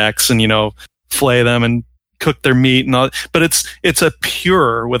break their necks and, flay them and cook their meat and all. But it's a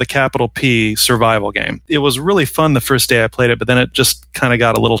pure, with a capital P, survival game. It was really fun the first day I played it, but then it just kind of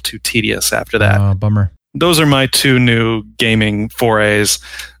got a little too tedious after that. Oh, bummer. Those are my two new gaming forays.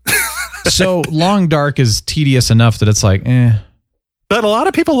 So Long Dark is tedious enough that it's like, eh. But a lot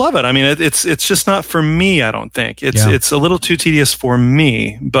of people love it. I mean, it's just not for me, I don't think. It's a little too tedious for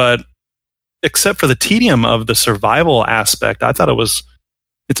me, but except for the tedium of the survival aspect, I thought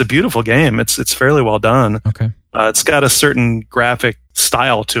it's a beautiful game. It's fairly well done. Okay. It's got a certain graphic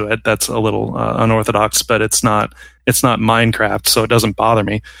style to it that's a little unorthodox, but it's not Minecraft, so it doesn't bother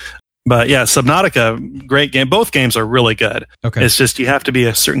me. But yeah, Subnautica, great game. Both games are really good. Okay. It's just you have to be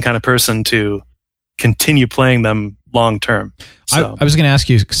a certain kind of person to continue playing them long term. So. I was going to ask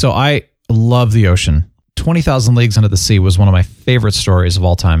you, so I love the ocean. 20,000 Leagues Under the Sea was one of my favorite stories of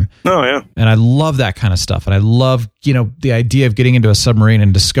all time. Oh, yeah. And I love that kind of stuff. And I love, the idea of getting into a submarine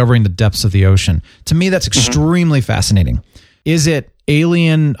and discovering the depths of the ocean. To me, that's extremely fascinating. Is it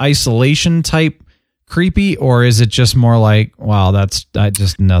alien isolation type creepy, or is it just more like, wow,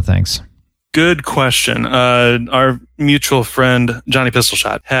 no thanks? Good question. Our mutual friend, Johnny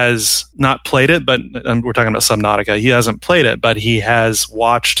Pistolshot, has not played it, but we're talking about Subnautica. He hasn't played it, but he has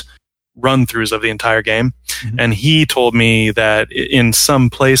watched run-throughs of the entire game. And he told me that in some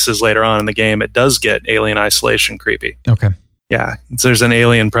places later on in the game, it does get alien isolation creepy. Okay. Yeah. There's an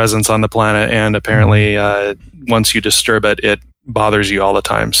alien presence on the planet, and apparently once you disturb it, it bothers you all the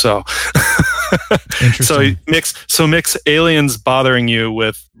time. So interesting. So mix aliens bothering you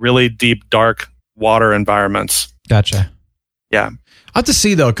with really deep, dark water environments. Gotcha. Yeah. I'll have to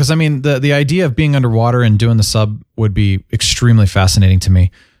see, though, because, I mean, the idea of being underwater and doing the sub would be extremely fascinating to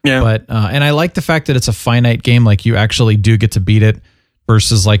me. Yeah. But and I like the fact that it's a finite game, like you actually do get to beat it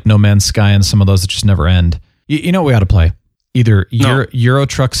versus like No Man's Sky and some of those that just never end. You know what we ought to play? Either Euro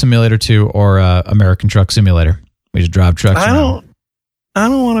Truck Simulator 2 or American Truck Simulator. We just drive trucks. I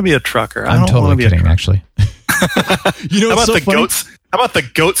don't want to be a trucker. I'm totally kidding, actually. You know, how about so the funny? goats? How about the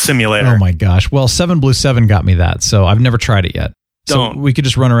goat simulator? Oh my gosh! Well, 7 Blue 7 got me that, so I've never tried it yet. So we could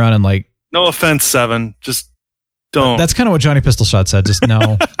just run around and like. No offense, 7. Just don't. That's kind of what Johnny Pistolshot said. Just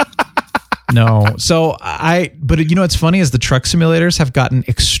no. No. So but it's funny is the truck simulators have gotten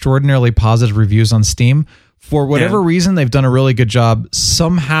extraordinarily positive reviews on Steam. For whatever reason, they've done a really good job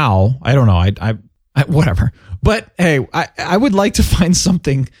somehow. I don't know. I whatever. But hey, I would like to find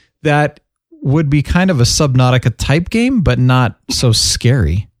something that would be kind of a Subnautica type game, but not so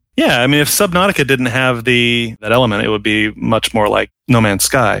scary. Yeah, I mean, if Subnautica didn't have that element, it would be much more like No Man's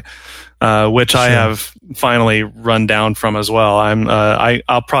Sky, which I have finally run down from as well.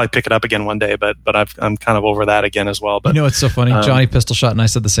 I'll probably pick it up again one day, but I'm kind of over that again as well. But it's so funny. Johnny Pistolshot and I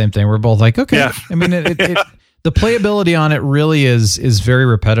said the same thing. We're both like, okay. Yeah. I mean, the playability on it really is very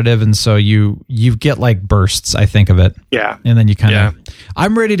repetitive, and so you get like bursts, I think of it. Yeah. And then you kind of.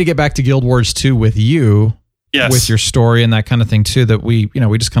 I'm ready to get back to Guild Wars 2 with you. Yes. With your story and that kind of thing too, that we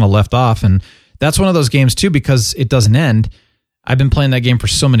just kind of left off. And that's one of those games too, because it doesn't end. I've been playing that game for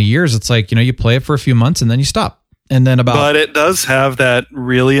so many years. It's like, you play it for a few months and then you stop. And then but it does have that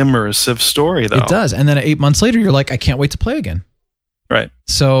really immersive story though. It does. And then 8 months later, you're like, I can't wait to play again. Right.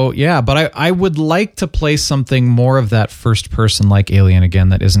 So yeah, but I would like to play something more of that first person like Alien again.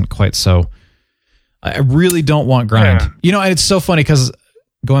 That isn't quite so, I really don't want grind. And it's so funny because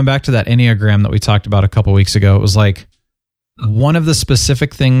going back to that Enneagram that we talked about a couple weeks ago, it was like one of the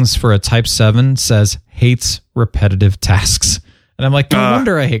specific things for a type 7 says hates repetitive tasks. And I'm like, no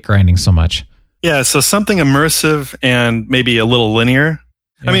wonder I hate grinding so much. Yeah. So something immersive and maybe a little linear.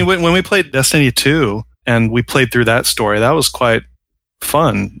 Yeah. I mean, when we played Destiny 2 and we played through that story, that was quite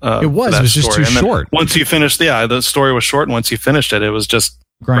fun. It was just too short. Once you finished, the story was short. And once you finished it, it was just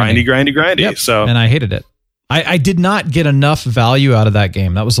grindy. Yep. So, and I hated it. I did not get enough value out of that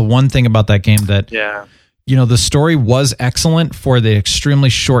game. That was the one thing about that game that, the story was excellent for the extremely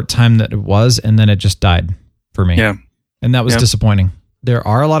short time that it was, and then it just died for me. Yeah. And that was disappointing. There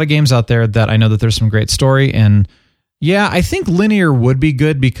are a lot of games out there that I know that there's some great story, and I think linear would be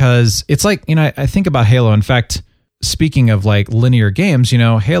good because it's like, I think about Halo. In fact, speaking of like linear games,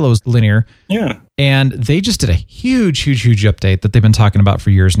 Halo's linear. Yeah. And they just did a huge update that they've been talking about for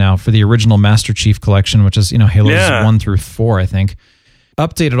years now for the original Master Chief Collection, which is, Halo's 1 through 4, I think.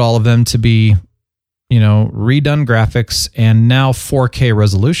 Updated all of them to be, redone graphics and now 4K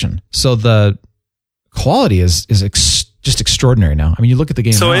resolution. So the quality is just extraordinary now. I mean, you look at the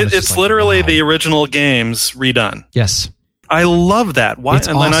game. So now, it's literally the original games redone. Yes. I love that. Why? It's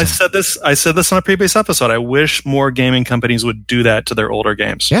and awesome. then I said this on a previous episode. I wish more gaming companies would do that to their older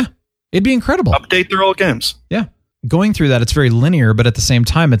games. Yeah. It'd be incredible. Update their old games. Yeah. Going through that, it's very linear, but at the same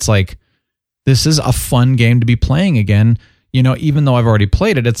time, it's like, this is a fun game to be playing again. Even though I've already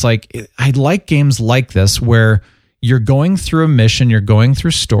played it, it's like, I like games like this where you're going through a mission, you're going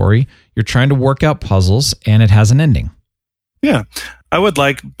through story, you're trying to work out puzzles, and it has an ending. Yeah. I would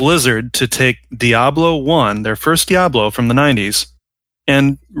like Blizzard to take Diablo 1, their first Diablo from the 90s,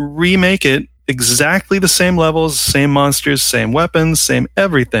 and remake it exactly the same levels, same monsters, same weapons, same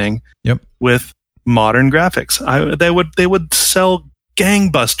everything. Yep. With modern graphics. They would sell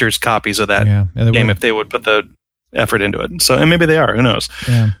gangbusters copies of that game if they would put the effort into it. So, and maybe they are. Who knows?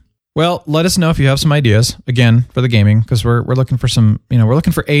 Yeah. Well, let us know if you have some ideas again for the gaming, because we're looking for some. We're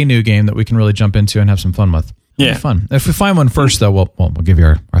looking for a new game that we can really jump into and have some fun with. Yeah, fun. If we find one first, though, we'll give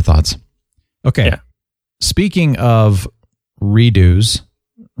you our thoughts. Okay. Yeah. Speaking of redos,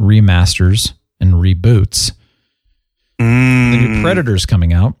 remasters, and reboots, the new Predator's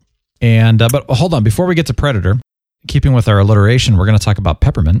coming out. And but hold on, before we get to Predator, keeping with our alliteration, we're going to talk about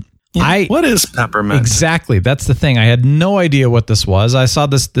Peppermint. Yeah, what is Peppermint? Exactly. That's the thing. I had no idea what this was. I saw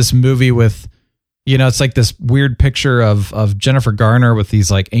this movie with, it's like this weird picture of Jennifer Garner with these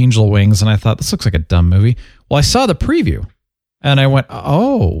like angel wings, and I thought, this looks like a dumb movie. Well, I saw the preview, and I went,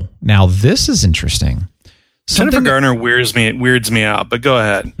 oh, now this is interesting. Jennifer Garner weirds me out, but go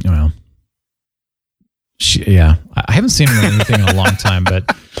ahead. Well, I haven't seen her in anything in a long time,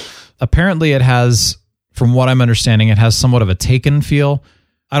 but apparently it has, from what I'm understanding, it has somewhat of a Taken feel.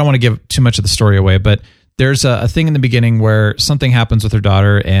 I don't want to give too much of the story away, but there's a thing in the beginning where something happens with her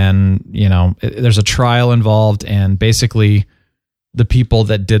daughter, and there's a trial involved, and basically the people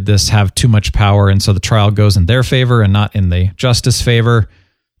that did this have too much power, and so the trial goes in their favor and not in the justice favor.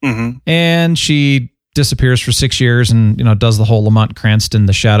 Mm-hmm. And she disappears for 6 years, and does the whole Lamont Cranston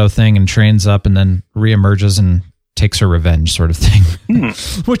the shadow thing, and trains up, and then reemerges and takes her revenge, sort of thing.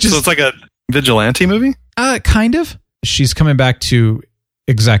 Which is, so it's like a vigilante movie. Kind of. She's coming back to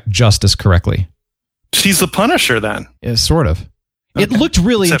exact justice correctly. She's the Punisher then. Yeah, sort of. Okay. It looked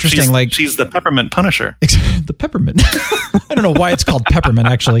really interesting. She's the Peppermint Punisher. The Peppermint. I don't know why it's called Peppermint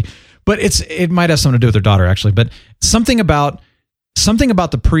actually, but it might have something to do with her daughter actually. But something about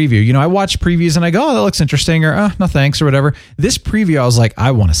the preview. I watch previews and I go, oh, that looks interesting, or no thanks, or whatever. This preview, I was like,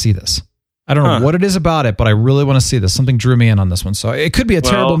 I want to see this. I don't know what it is about it, but I really want to see this. Something drew me in on this one. So it could be a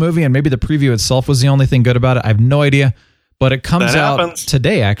terrible movie, and maybe the preview itself was the only thing good about it. I have no idea. But it comes out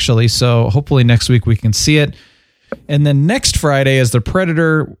today, actually. So hopefully next week we can see it. And then next Friday is The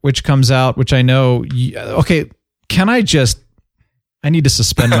Predator, which comes out, which I know. Okay, I need to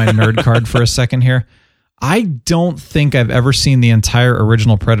suspend my nerd card for a second here. I don't think I've ever seen the entire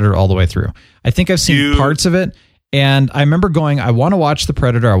original Predator all the way through. I think I've seen parts of it. And I remember going, I want to watch The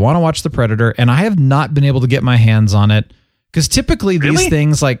Predator. And I have not been able to get my hands on it. Because typically these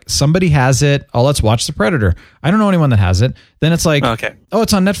things, like somebody has it, oh, let's watch The Predator. I don't know anyone that has it. Then it's like, oh,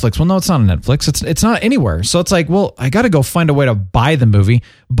 it's on Netflix. Well, no, it's not on Netflix. It's not anywhere. So it's like, well, I got to go find a way to buy the movie.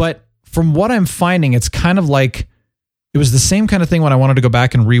 But from what I'm finding, it's kind of like, it was the same kind of thing when I wanted to go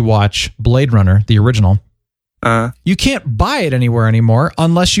back and rewatch Blade Runner, the original. You can't buy it anywhere anymore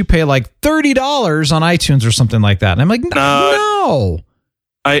unless you pay like $30 on iTunes or something like that. And I'm like, no.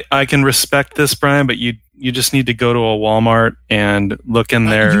 I can respect this, Brian, but you just need to go to a Walmart and look in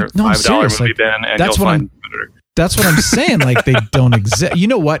their $5 movie bin, and you'll find Predator. That's what I'm saying. Like, they don't exist. You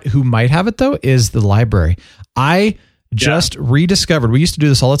know what? Who might have it though is the library. I just rediscovered. We used to do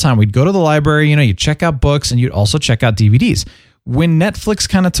this all the time. We'd go to the library. You check out books, and you'd also check out DVDs. When Netflix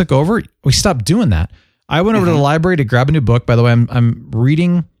kind of took over, we stopped doing that. I went over to the library to grab a new book. By the way, I'm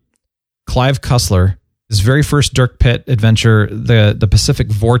reading Clive Cussler, his very first Dirk Pitt adventure, the Pacific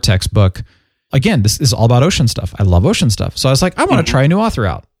Vortex book. Again, this is all about ocean stuff. I love ocean stuff. So I was like, I want to try a new author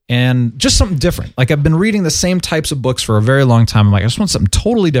out, and just something different. Like, I've been reading the same types of books for a very long time. I'm like, I just want something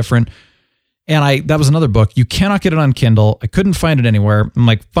totally different. And that was another book. You cannot get it on Kindle. I couldn't find it anywhere. I'm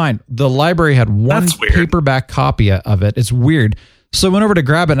like, fine. The library had one paperback copy of it. It's weird. So I went over to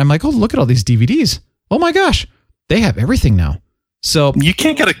grab it, and I'm like, oh, look at all these DVDs. Oh my gosh, they have everything now. So you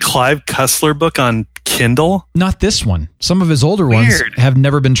can't get a Clive Cussler book on Kindle? Not this one. Some of his older ones have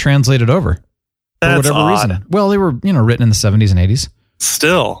never been translated over for whatever reason. Well, they were, written in the 70s and 80s.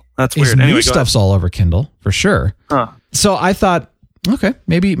 Still, that's weird. His new stuff's all over Kindle for sure. So I thought, okay,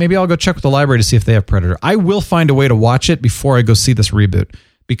 maybe I'll go check with the library to see if they have Predator. I will find a way to watch it before I go see this reboot,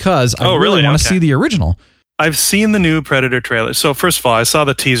 because I really want to see the original. I've seen the new Predator trailer. So first of all, I saw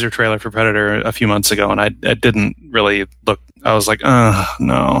the teaser trailer for Predator a few months ago, and I didn't really look. I was like,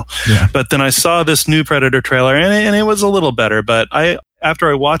 no. Yeah. But then I saw this new Predator trailer, and it was a little better. But after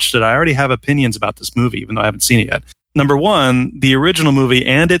I watched it, I already have opinions about this movie, even though I haven't seen it yet. Number one, the original movie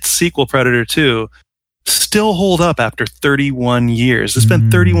and its sequel, Predator 2, still hold up after 31 years. It's been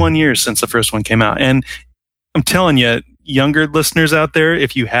 31 years since the first one came out. And I'm telling you, younger listeners out there,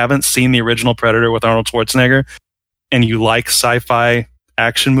 if you haven't seen the original Predator with Arnold Schwarzenegger and you like sci-fi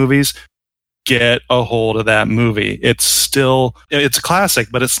action movies, get a hold of that movie. It's a classic,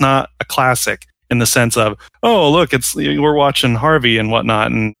 but it's not a classic. in the sense of, oh, look, we're watching Harvey and whatnot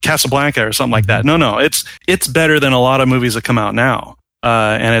and Casablanca or something like that. No, it's better than a lot of movies that come out now.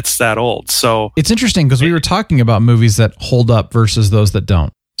 And it's that old. So it's interesting because we were talking about movies that hold up versus those that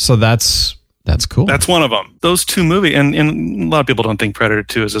don't. So that's cool. That's one of them. Those two movies, and a lot of people don't think Predator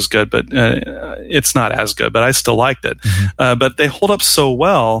 2 is as good, but it's not as good, but I still liked it. Mm-hmm. But they hold up so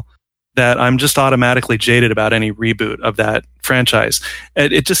well that I'm just automatically jaded about any reboot of that franchise.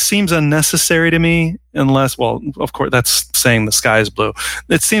 It just seems unnecessary to me unless, well, of course, that's saying the sky is blue.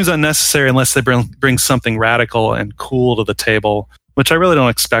 It seems unnecessary unless they bring something radical and cool to the table, which I really don't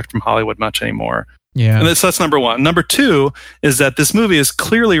expect from Hollywood much anymore. Yeah. And that's number one. Number two is that this movie is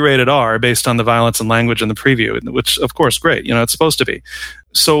clearly rated R based on the violence and language in the preview, which, of course, great. It's supposed to be.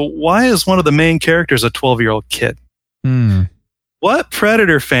 So why is one of the main characters a 12-year-old kid? What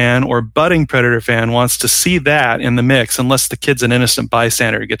Predator fan or budding Predator fan wants to see that in the mix unless the kid's an innocent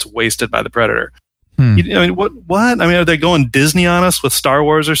bystander who gets wasted by the Predator? What? I mean, are they going Disney on us with Star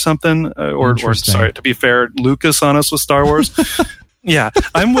Wars or something? Or sorry, to be fair, Lucas on us with Star Wars? Yeah,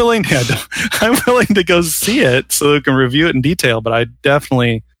 I'm willing to go see it so we can review it in detail, but I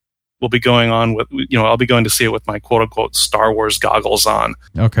definitely will be going on with, I'll be going to see it with my quote unquote Star Wars goggles on.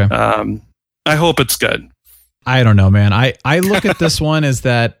 Okay. I hope it's good. I don't know, man. I look at this one as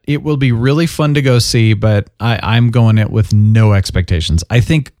that it will be really fun to go see, but I'm going it with no expectations. I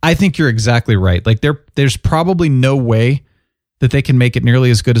think you're exactly right. Like there's probably no way that they can make it nearly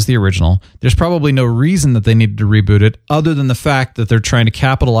as good as the original. There's probably no reason that they needed to reboot it other than the fact that they're trying to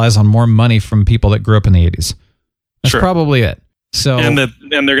capitalize on more money from people that grew up in the 80s. That's probably it. So and they're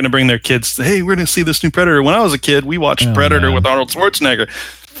going to bring their kids. Hey, we're going to see this new Predator. When I was a kid, we watched Predator with Arnold Schwarzenegger.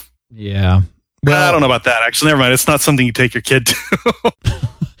 Yeah. Well, I don't know about that, actually. Never mind. It's not something you take your kid to.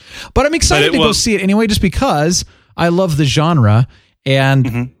 But I'm excited to go see it anyway, just because I love the genre.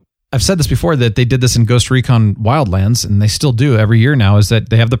 And I've said this before, that they did this in Ghost Recon Wildlands, and they still do every year now, is that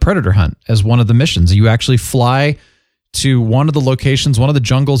they have the Predator hunt as one of the missions. You actually fly to one of the locations, one of the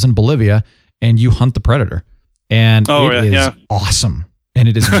jungles in Bolivia, and you hunt the Predator. And it is awesome. And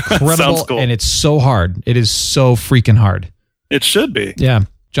it is incredible. Cool. And it's so hard. It is so freaking hard. It should be. Yeah.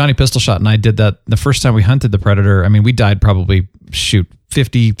 Johnny Pistolshot and I did that the first time we hunted the Predator. I mean, we died probably,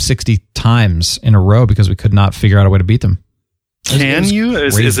 50, 60 times in a row because we could not figure out a way to beat them. Can you?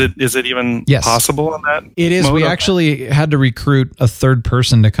 Is it even possible in that? It is. We actually had to recruit a third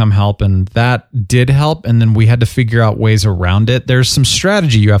person to come help, and that did help. And then we had to figure out ways around it. There's some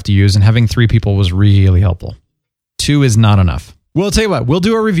strategy you have to use, and having 3 people was really helpful. 2 is not enough. Well, I'll tell you what, we'll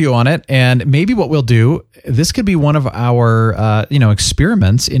do a review on it, and maybe what we'll do, this could be one of our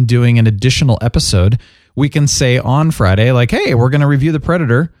experiments in doing an additional episode. We can say on Friday, like, hey, we're going to review the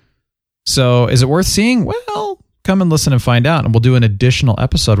Predator. So is it worth seeing? Well, come and listen and find out. And we'll do an additional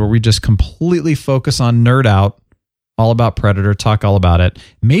episode where we just completely focus on nerd out, all about Predator, talk all about it.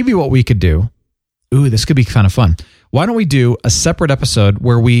 Maybe what we could do, this could be kind of fun. Why don't we do a separate episode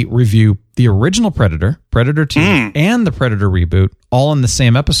where we review the original Predator, Predator 2, and the Predator reboot, all in the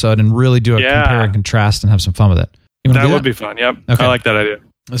same episode, and really do a compare and contrast and have some fun with it? That would be fun. Yep. Okay. I like that idea.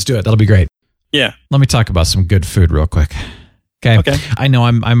 Let's do it. That'll be great. Yeah. Let me talk about some good food real quick. Okay. I know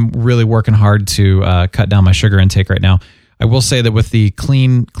I'm really working hard to cut down my sugar intake right now. I will say that with the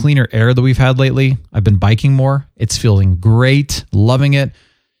cleaner air that we've had lately, I've been biking more. It's feeling great. Loving it.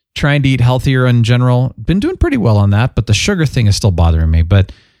 Trying to eat healthier in general. Been doing pretty well on that, but the sugar thing is still bothering me.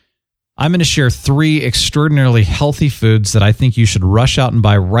 But I'm going to share 3 extraordinarily healthy foods that I think you should rush out and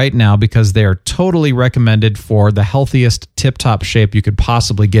buy right now because they are totally recommended for the healthiest tip-top shape you could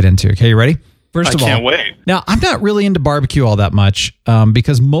possibly get into. Okay, you ready? First of all, I can't wait. Now, I'm not really into barbecue all that much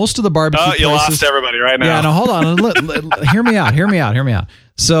because most of the barbecue places... you lost everybody right now. Yeah, no, hold on. Hear me out.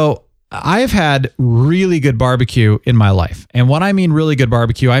 So I've had really good barbecue in my life. And when I mean really good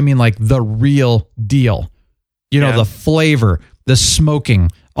barbecue, I mean like the real deal. The flavor, the smoking,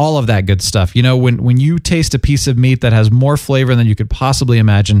 all of that good stuff. When you taste a piece of meat that has more flavor than you could possibly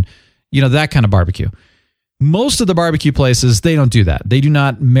imagine, that kind of barbecue. Most of the barbecue places, they don't do that. They do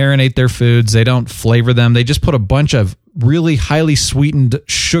not marinate their foods. They don't flavor them. They just put a bunch of really highly sweetened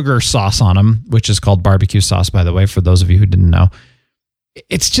sugar sauce on them, which is called barbecue sauce, by the way, for those of you who didn't know.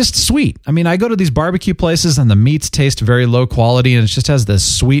 It's just sweet. I mean, I go to these barbecue places and the meats taste very low quality and it just has this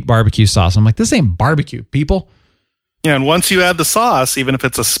sweet barbecue sauce. I'm like, this ain't barbecue, people. Yeah, and once you add the sauce, even if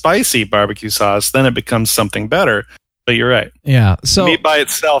it's a spicy barbecue sauce, then it becomes something better. But you're right. Yeah. So meat by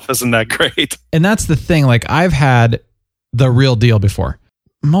itself isn't that great. And that's the thing. Like, I've had the real deal before.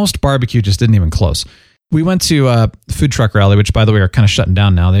 Most barbecue just didn't even close. We went to a food truck rally, which, by the way, are kind of shutting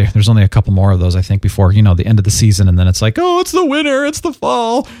down now. There's only a couple more of those, I think, before the end of the season. And then it's like, oh, it's the winter. It's the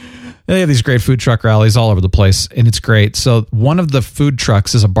fall. They have these great food truck rallies all over the place, and it's great. So one of the food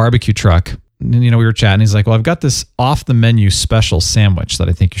trucks is a barbecue truck. And, we were chatting. He's like, well, I've got this off-the-menu special sandwich that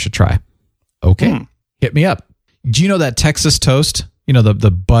I think you should try. Okay, hit me up. Do you know that Texas toast?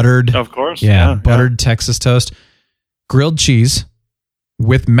 The buttered. Of course. Buttered Texas toast. Grilled cheese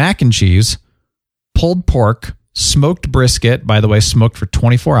with mac and cheese, pulled pork, smoked brisket, by the way, smoked for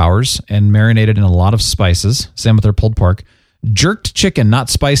 24 hours and marinated in a lot of spices. Same with their pulled pork. Jerked chicken,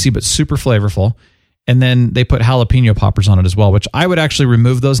 not spicy, but super flavorful. And then they put jalapeno poppers on it as well, which I would actually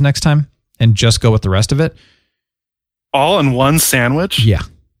remove those next time and just go with the rest of it. All in one sandwich? Yeah.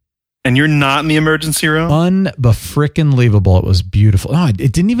 And you're not in the emergency room? Unbefrickin-leavable. It was beautiful. Oh, it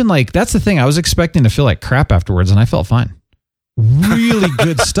didn't even that's the thing. I was expecting to feel like crap afterwards, and I felt fine. Really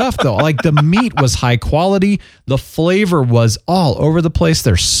good stuff, though. Like, the meat was high quality. The flavor was all over the place.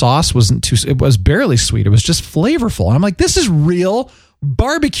 Their sauce it was barely sweet. It was just flavorful. And I'm like, this is real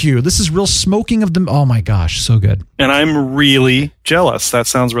barbecue. This is real smoking of them. Oh my gosh, so good. And I'm really jealous. That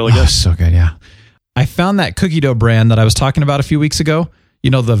sounds really good. So good, yeah. I found that cookie dough brand that I was talking about a few weeks ago.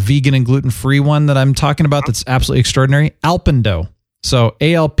 The vegan and gluten-free one that I'm talking about that's absolutely extraordinary. Alpendough. So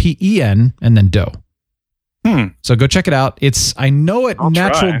ALPEN and then dough. So go check it out. I know at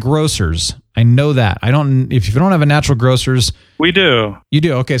Natural Grocers. I know that. If you don't have a Natural Grocers. We do. You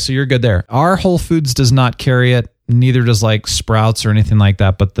do? Okay, so you're good there. Our Whole Foods does not carry it. Neither does Sprouts or anything like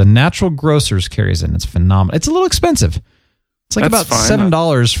that. But the Natural Grocers carries it, and it's phenomenal. It's a little expensive. It's about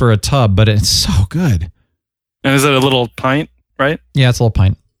 $7 for a tub, but it's so good. And is it a little pint, right? Yeah, it's a little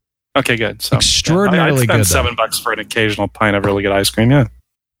pint. Okay, good. So extraordinarily good. I'd spend $7 for an occasional pint of really good ice cream, yeah.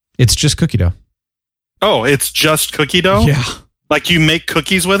 It's just cookie dough. Oh, it's just cookie dough? Yeah. Like you make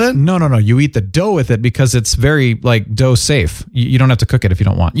cookies with it? No. You eat the dough with it because it's very dough safe. You don't have to cook it if you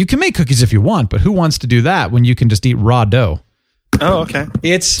don't want. You can make cookies if you want, but who wants to do that when you can just eat raw dough? Oh, okay.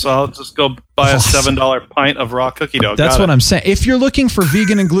 So I'll just go buy a $7 pint of raw cookie dough. That's what I'm saying. If you're looking for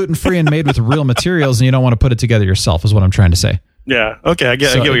vegan and gluten-free and made with real materials and you don't want to put it together yourself is what I'm trying to say. Yeah. Okay. I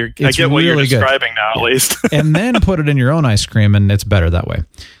get what you're describing now, at least. And then put it in your own ice cream, and it's better that way.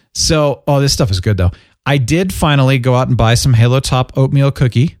 So, this stuff is good, though. I did finally go out and buy some Halo Top oatmeal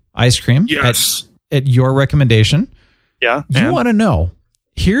cookie ice cream. Yes. At your recommendation. Yeah. You want to know.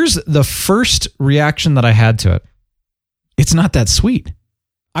 Here's the first reaction that I had to it. It's not that sweet.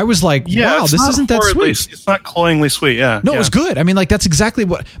 I was like, wow, this isn't that sweet. It's not cloyingly sweet, yeah. No, it was good. I mean, that's exactly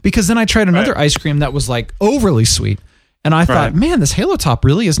what... Because then I tried another ice cream that was overly sweet. And I thought, man, this Halo Top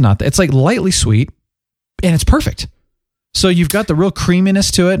really is not that. It's lightly sweet, and it's perfect. So you've got the real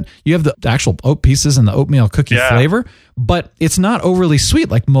creaminess to it. You have the actual oat pieces and the oatmeal cookie flavor, but it's not overly sweet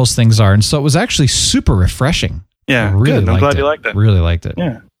like most things are. And so it was actually super refreshing. Yeah, really good. I'm glad you liked it. Really liked it.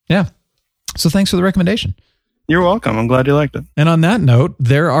 Yeah. Yeah. So thanks for the recommendation. You're welcome. I'm glad you liked it. And on that note,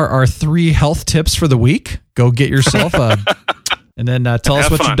 there are our 3 health tips for the week. Go get yourself a... And then tell us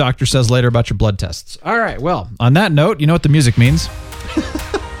what your doctor says later about your blood tests. All right. Well, on that note, you know what the music means.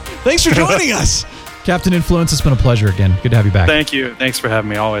 Thanks for joining us. Captain Influence, it's been a pleasure again. Good to have you back. Thank you. Thanks for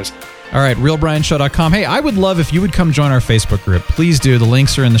having me always. All right, realbrianshow.com. Hey, I would love if you would come join our Facebook group. Please do. The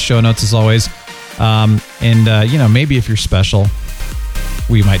links are in the show notes as always. Maybe if you're special,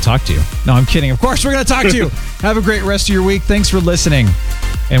 we might talk to you. No, I'm kidding. Of course, we're going to talk to you. Have a great rest of your week. Thanks for listening.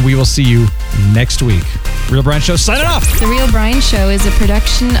 And we will see you next week. Real Brian Show, signing off. The Real Brian Show is a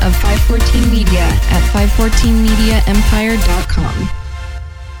production of 514 Media at 514mediaempire.com.